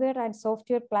hardware and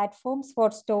software platforms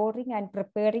for storing and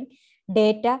preparing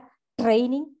data.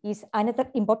 Training is another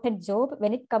important job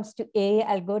when it comes to AI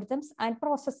algorithms and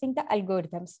processing the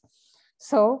algorithms.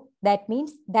 So that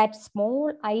means that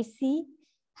small IC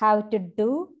have to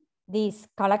do this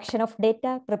collection of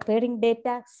data, preparing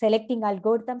data, selecting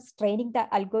algorithms, training the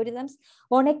algorithms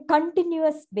on a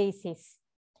continuous basis,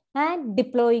 and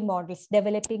deploying models,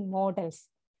 developing models,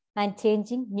 and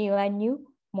changing new and new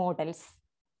models.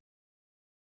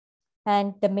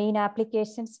 And the main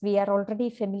applications, we are already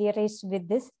familiarized with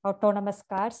this: autonomous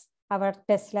cars, our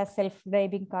Tesla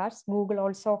self-driving cars. Google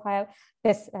also have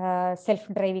this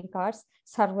self-driving cars,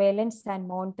 surveillance and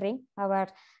monitoring, our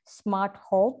smart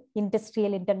home,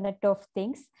 industrial Internet of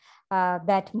Things,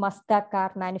 that Mazda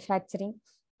car manufacturing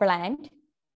plant.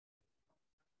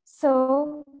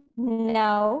 So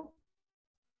now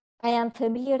I am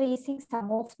familiarizing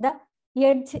some of the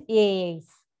edge AIs.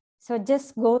 So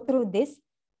just go through this.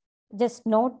 Just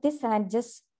note this and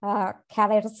just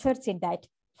have a research in that.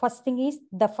 First thing is,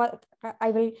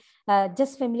 I will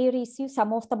just familiarize you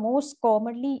some of the most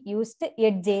commonly used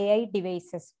edge AI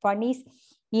devices. One is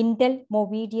Intel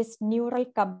Movidius Neural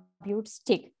Compute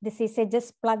Stick. This is a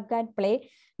just plug and play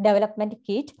development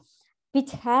kit,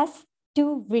 which has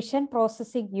 2 vision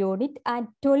processing unit and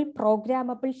 12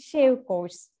 programmable shave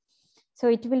cores. So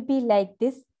it will be like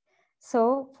this.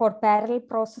 So for parallel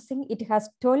processing, it has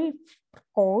 12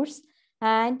 cores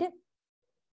and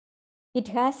it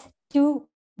has 2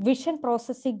 vision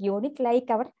processing unit, like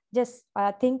our just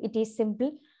think it is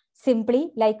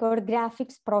simply like our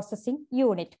graphics processing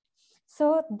unit.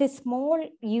 So this small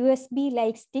USB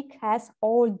like stick has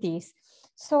all these.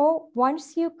 So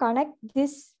once you connect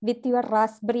this with your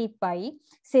Raspberry Pi,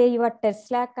 say your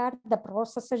Tesla car, the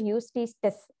processor used is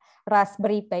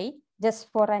Raspberry Pi,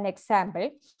 just for an example.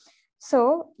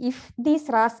 So if this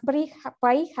Raspberry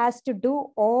Pi has to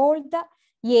do all the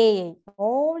AI,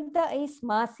 all the is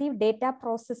massive data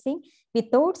processing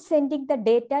without sending the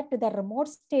data to the remote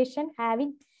station,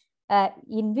 having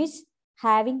in which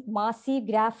having massive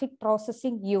graphic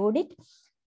processing unit,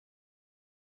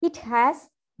 it has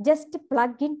just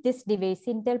plug in this device,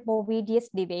 Intel Movidius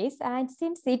device, and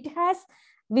since it has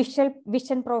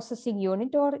vision processing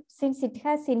unit, or since it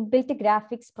has inbuilt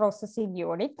graphics processing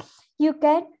unit, you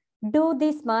can do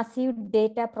this massive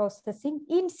data processing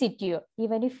in situ,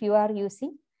 even if you are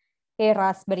using a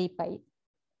Raspberry Pi.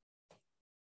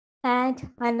 And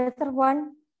another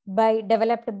one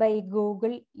developed by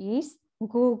Google is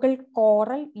Google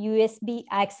Coral USB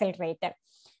Accelerator.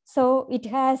 So it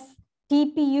has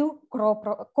TPU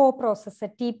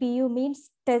coprocessor. TPU means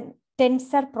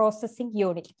tensor processing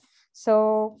unit.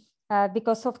 So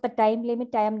because of the time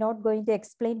limit, I am not going to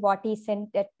explain what is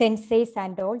tensors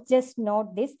and all. Just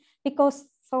note this, because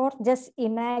for just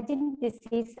imagine this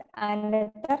is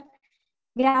another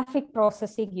graphic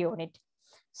processing unit.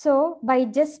 So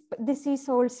this is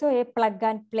also a plug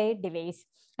and play device,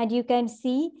 and you can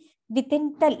see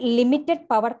within the limited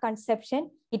power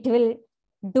consumption, it will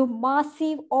do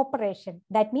massive operation.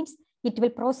 That means it will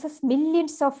process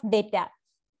millions of data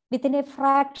within a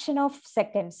fraction of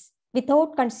seconds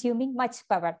without consuming much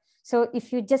power. So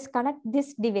if you just connect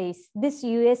this device, this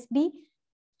USB,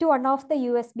 to one of the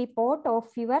USB port of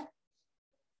your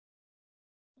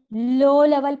low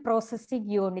level processing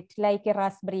unit, like a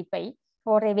Raspberry Pi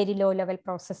or a very low level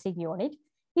processing unit,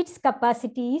 its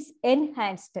capacity is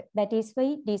enhanced. That is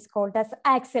why it is called as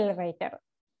accelerator.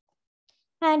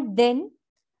 And then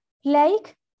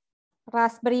Like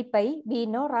Raspberry Pi, we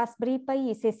know Raspberry Pi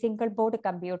is a single board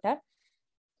computer.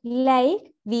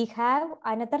 Like we have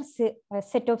another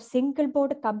set of single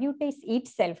board computers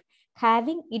itself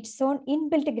having its own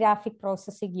inbuilt graphic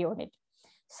processing unit.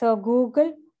 So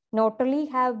Google not only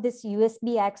have this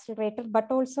USB accelerator, but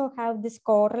also have this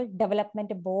Coral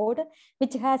development board,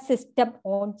 which has system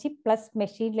on chip plus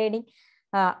machine learning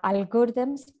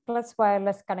algorithms plus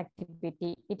wireless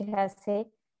connectivity. It has a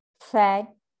fan,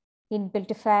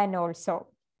 inbuilt fan also.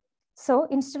 So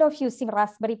instead of using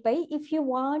Raspberry Pi, if you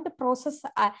want to process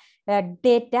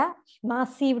data,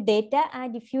 massive data,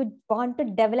 and if you want to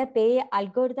develop AI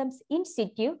algorithms in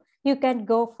situ, you can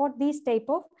go for these type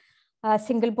of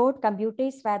single board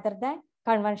computers rather than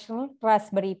conventional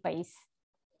Raspberry Pis.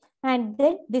 And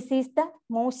then this is the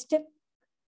most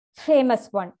famous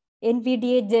one,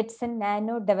 NVIDIA Jetson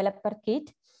Nano Developer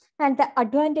Kit. And the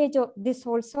advantage of this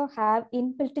also have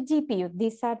inbuilt GPU.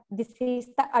 This is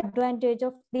the advantage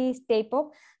of this type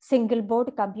of single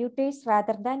board computers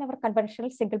rather than our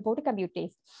conventional single board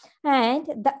computers. And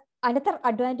the another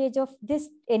advantage of this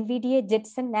NVIDIA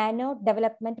Jetson Nano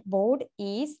Development Board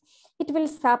is it will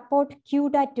support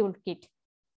CUDA toolkit.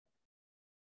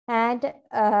 And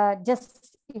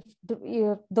just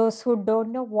if those who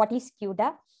don't know what is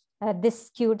CUDA, this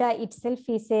CUDA itself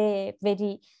is a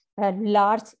very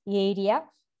large area.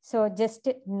 So just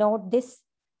note this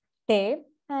term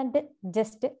and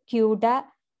just CUDA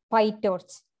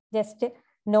PyTorch. Just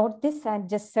note this and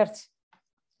just search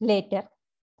later.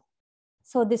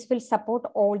 So this will support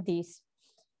all these.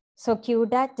 So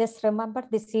CUDA, just remember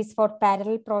this is for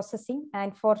parallel processing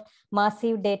and for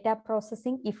massive data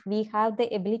processing. If we have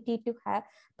the ability to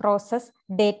process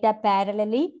data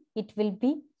parallelly, it will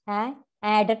be an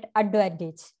added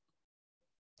advantage.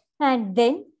 And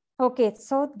then, okay,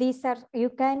 so these are,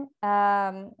 you can,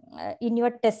 in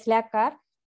your Tesla car,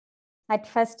 at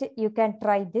first you can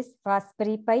try this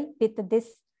Raspberry Pi with this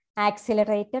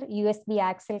accelerator, USB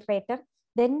accelerator.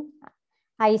 Then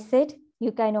I said, you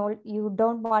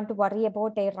don't want to worry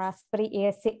about a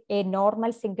Raspberry, a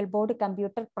normal single board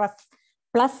computer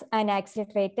plus an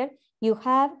accelerator. You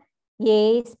have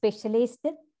a specialist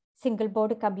single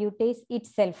board computers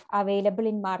itself available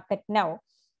in market now.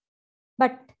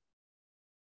 But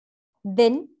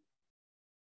then,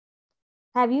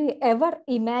 have you ever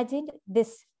imagined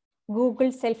this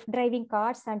Google self-driving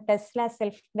cars and Tesla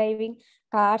self-driving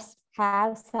cars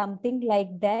have something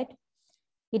like that?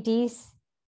 It is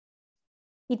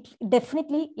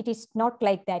not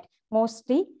like that.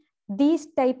 Mostly these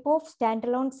type of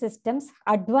standalone systems,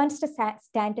 advanced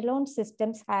standalone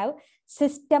systems have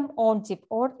system on chip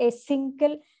or a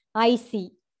single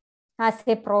IC as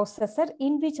a processor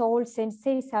in which all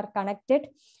sensors are connected,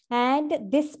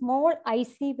 and this small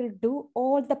IC will do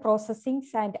all the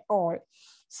processings and all.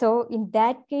 So in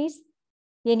that case,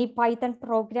 any Python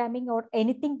programming or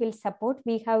anything will support.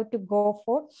 We have to go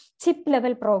for chip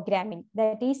level programming.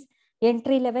 That is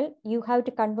entry level. You have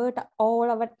to convert all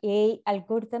our AI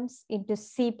algorithms into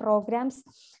C programs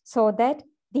so that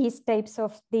these types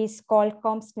of these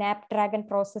Qualcomm Snapdragon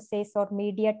processors or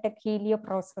MediaTek Helio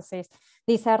processors,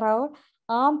 these are our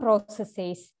ARM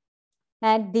processors.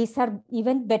 And these are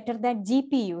even better than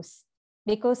GPUs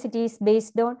because it is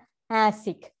based on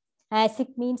ASIC.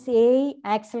 ASIC means AI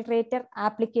Accelerator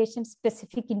Application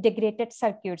Specific Integrated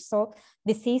Circuit. So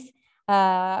this is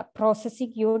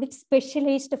processing unit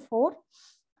specialized for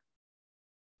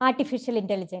artificial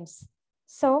intelligence.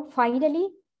 So finally,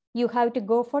 you have to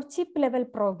go for chip level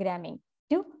programming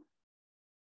to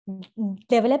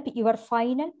develop your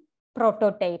final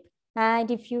prototype.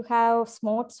 And if you have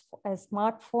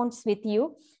smartphones with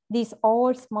you, these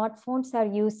all smartphones are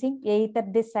using either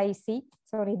this IC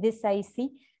or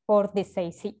this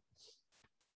IC.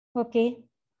 Okay.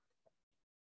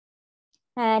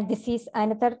 And this is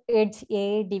another edge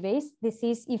AI device. This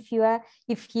is if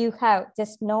you have,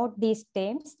 just note these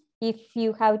terms, if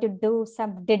you have to do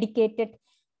some dedicated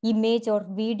image or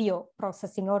video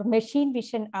processing or machine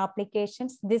vision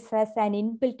applications, this has an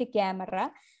inbuilt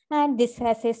camera and this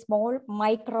has a small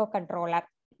microcontroller.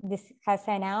 This has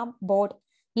an ARM board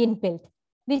inbuilt,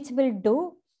 which will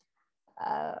do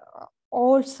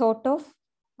all sort of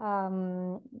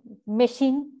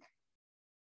machine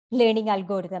learning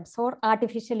algorithms or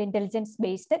artificial intelligence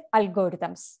based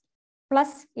algorithms.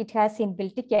 Plus it has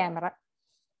inbuilt camera.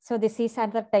 So this is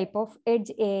another type of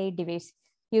edge AI device.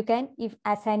 You can, if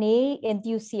as an AI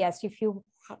enthusiast, if you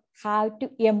have to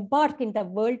embark in the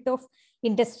world of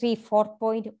industry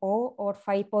 4.0 or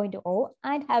 5.0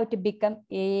 and have to become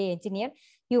AI engineer,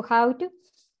 you have to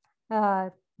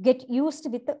get used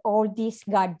with all these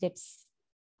gadgets.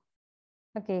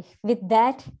 Okay, with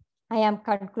that, I am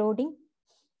concluding.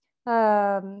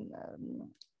 And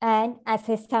as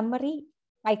a summary,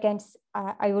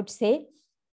 I would say,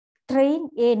 train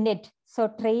a net. So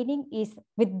training is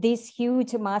with this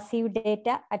huge massive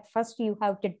data. At first you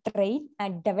have to train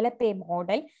and develop a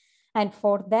model, and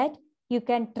for that you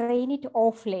can train it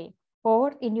offline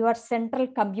or in your central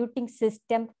computing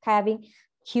system having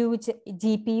huge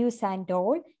GPUs and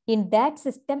all. In that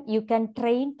system you can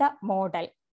train the model,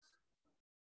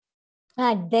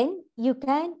 and then you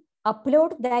can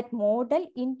upload that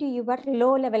model into your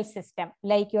low level system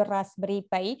like your Raspberry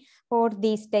Pi or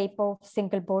these type of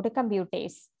single board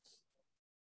computers.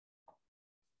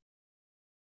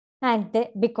 And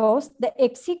because the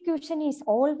execution is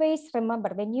always,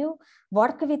 remember, when you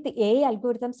work with the AI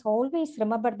algorithms, always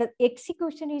remember the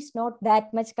execution is not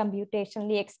that much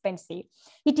computationally expensive.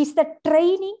 It is the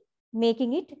training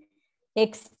making it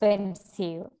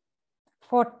expensive.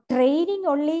 For training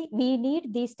only, we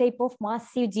need these type of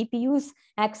massive GPUs,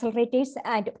 accelerators,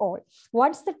 and all.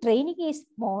 Once the training is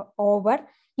over,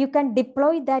 you can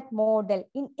deploy that model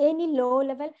in any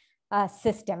low-level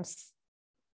systems.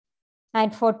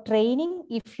 And for training,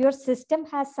 if your system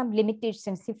has some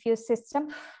limitations, if your system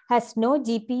has no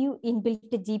GPU,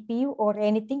 inbuilt GPU or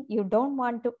anything, you don't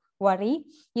want to worry.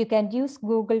 You can use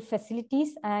Google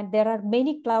facilities, and there are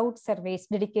many cloud surveys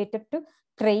dedicated to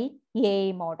train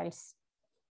AI models.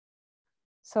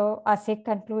 So as a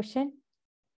conclusion,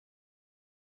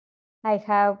 I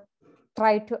have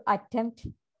tried to attempt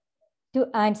to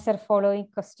answer following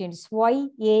questions. Why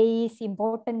AI is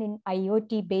important in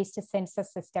IoT-based sensor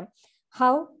system?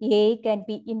 How AI can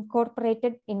be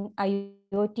incorporated in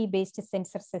IoT-based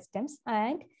sensor systems?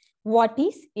 And what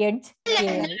is edge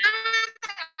AI?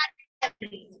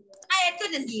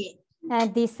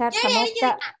 And these are some of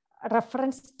the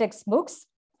reference textbooks.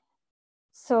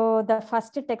 So the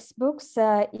first textbooks,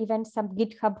 even some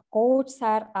GitHub codes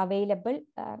are available.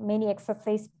 Many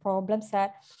exercise problems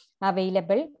are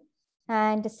available.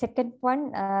 And the second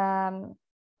one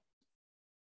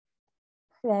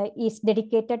is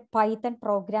dedicated Python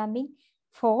programming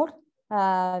for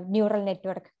neural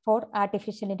network, for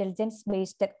artificial intelligence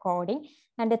based coding.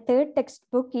 And the third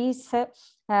textbook is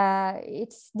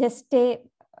it's just a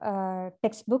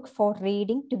textbook for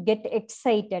reading to get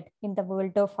excited in the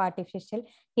world of artificial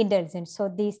intelligence. So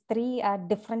these three are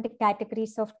different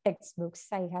categories of textbooks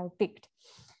I have picked.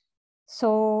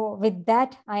 So with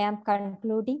that, I am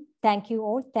concluding. Thank you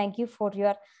all. Thank you for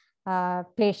your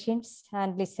patience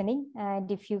and listening. And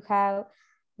if you have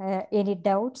any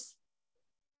doubts,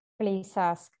 please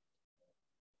ask.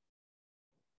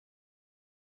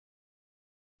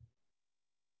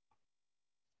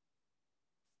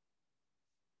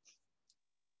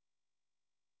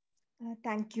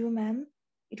 Thank you, ma'am.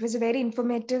 It was a very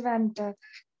informative and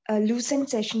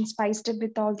lucent session, spiced up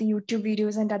with all the YouTube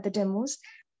videos and other demos.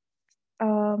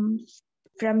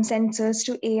 From sensors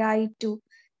to AI to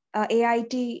AI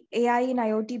in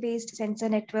IoT-based sensor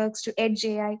networks to edge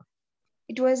AI.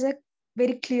 It was a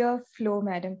very clear flow,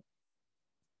 madam.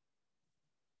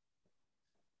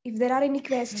 If there are any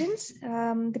questions,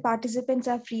 the participants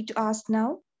are free to ask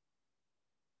now.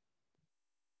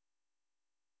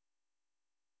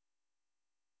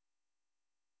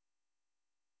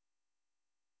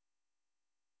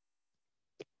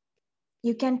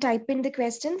 You can type in the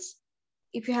questions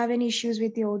if you have any issues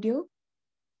with the audio.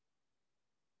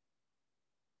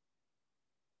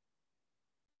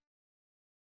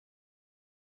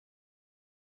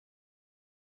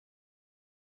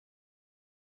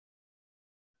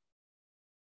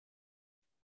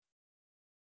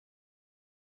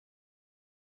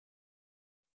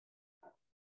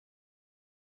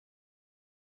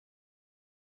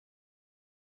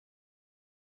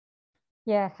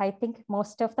 Yeah, I think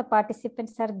most of the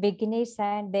participants are beginners,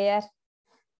 and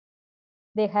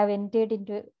they have entered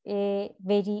into a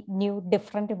very new,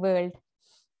 different world.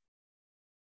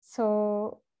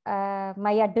 So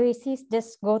my advice is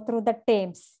just go through the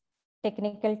terms,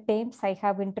 technical terms I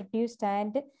have introduced,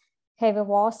 and have a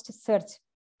vast search,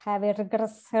 have a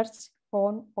rigorous search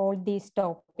on all these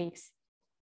topics.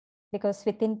 Because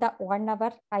within the 1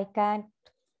 hour, I can't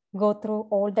go through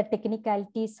all the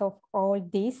technicalities of all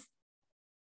these.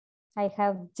 I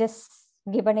have just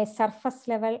given a surface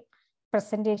level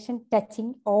presentation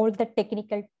touching all the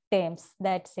technical terms.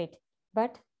 That's it.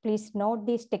 But please note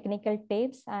these technical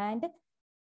terms and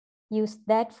use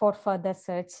that for further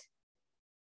search.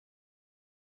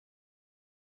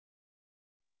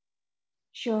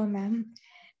 Sure, ma'am.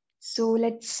 So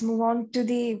let's move on to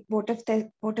the vote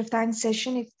of thanks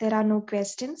session if there are no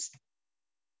questions.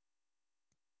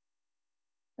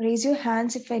 Raise your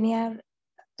hands if any are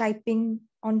typing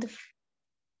on the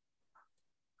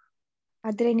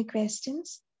Are there any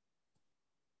questions?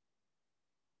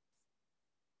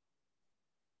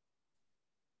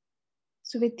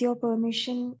 So with your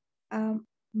permission,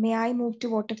 may I move to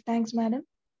vote of thanks, madam?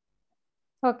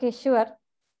 Okay, sure.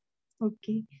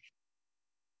 Okay.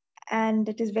 And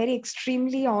it is very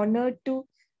extremely honored to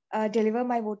deliver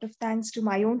my vote of thanks to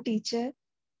my own teacher.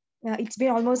 It's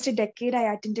been almost a decade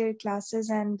I attended classes,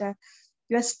 and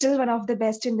you are still one of the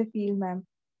best in the field, ma'am.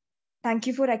 Thank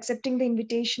you for accepting the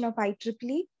invitation of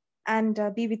IEEE and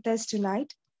be with us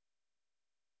tonight.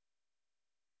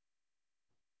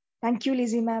 Thank you,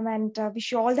 Lizy, ma'am, and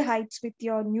wish you all the heights with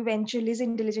your new venture, Lizy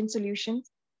Intelligent Solutions.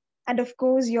 And of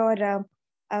course, your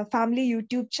family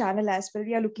YouTube channel as well.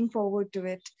 We are looking forward to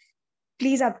it.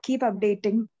 Please keep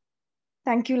updating.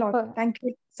 Thank you, lot. Oh. Thank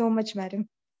you so much, madam.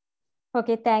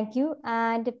 Okay, thank you.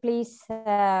 And please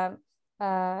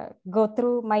go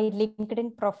through my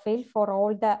LinkedIn profile for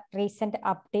all the recent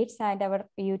updates and our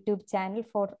YouTube channel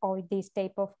for all these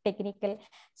type of technical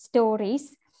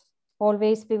stories.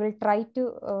 Always we will try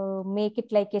to make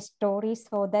it like a story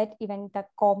so that even the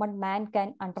common man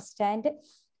can understand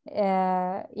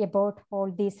about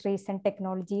all these recent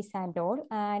technologies and all.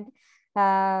 And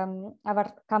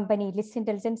our company, Lizy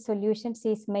Intelligent Solutions,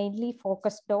 is mainly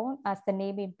focused on, as the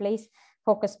name implies,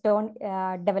 focused on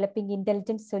developing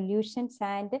intelligent solutions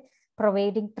and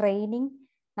providing training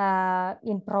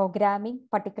in programming,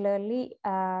 particularly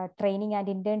training and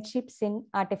internships in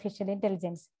artificial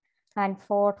intelligence. And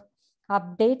for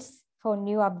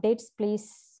new updates,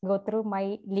 please go through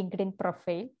my LinkedIn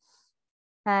profile.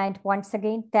 And once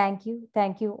again, thank you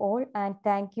all, and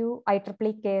thank you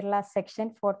IEEE Kerala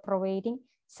section for providing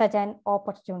such an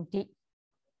opportunity.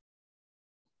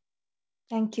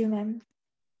 Thank you, ma'am.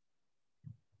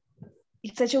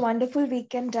 It's such a wonderful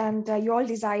weekend, and you all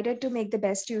decided to make the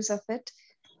best use of it.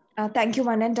 Thank you,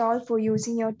 one and all, for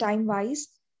using your time wise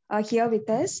here with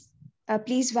us.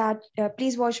 Please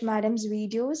watch madam's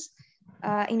videos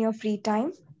in your free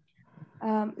time.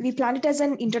 We planned it as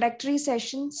an introductory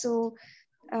session, so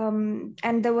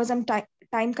and there was some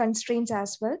time constraints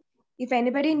as well. If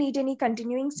anybody need any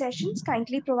continuing sessions,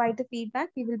 kindly provide the feedback.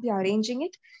 We will be arranging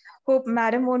it. Hope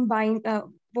madam won't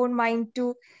mind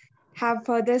to have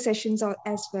further sessions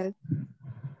as well.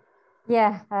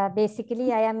 Yeah,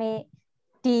 basically I am a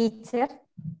teacher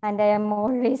and I am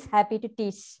always happy to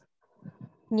teach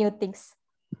new things.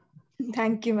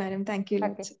 Thank you, madam. Thank you.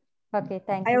 Okay, okay,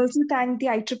 thank I you. also thank the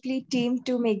IEEE team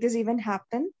to make this event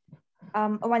happen.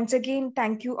 Once again,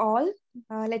 thank you all.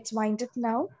 Let's wind up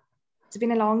now. It's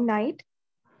been a long night.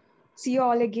 See you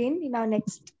all again in our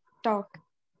next talk.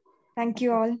 Thank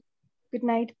you all. Good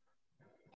night.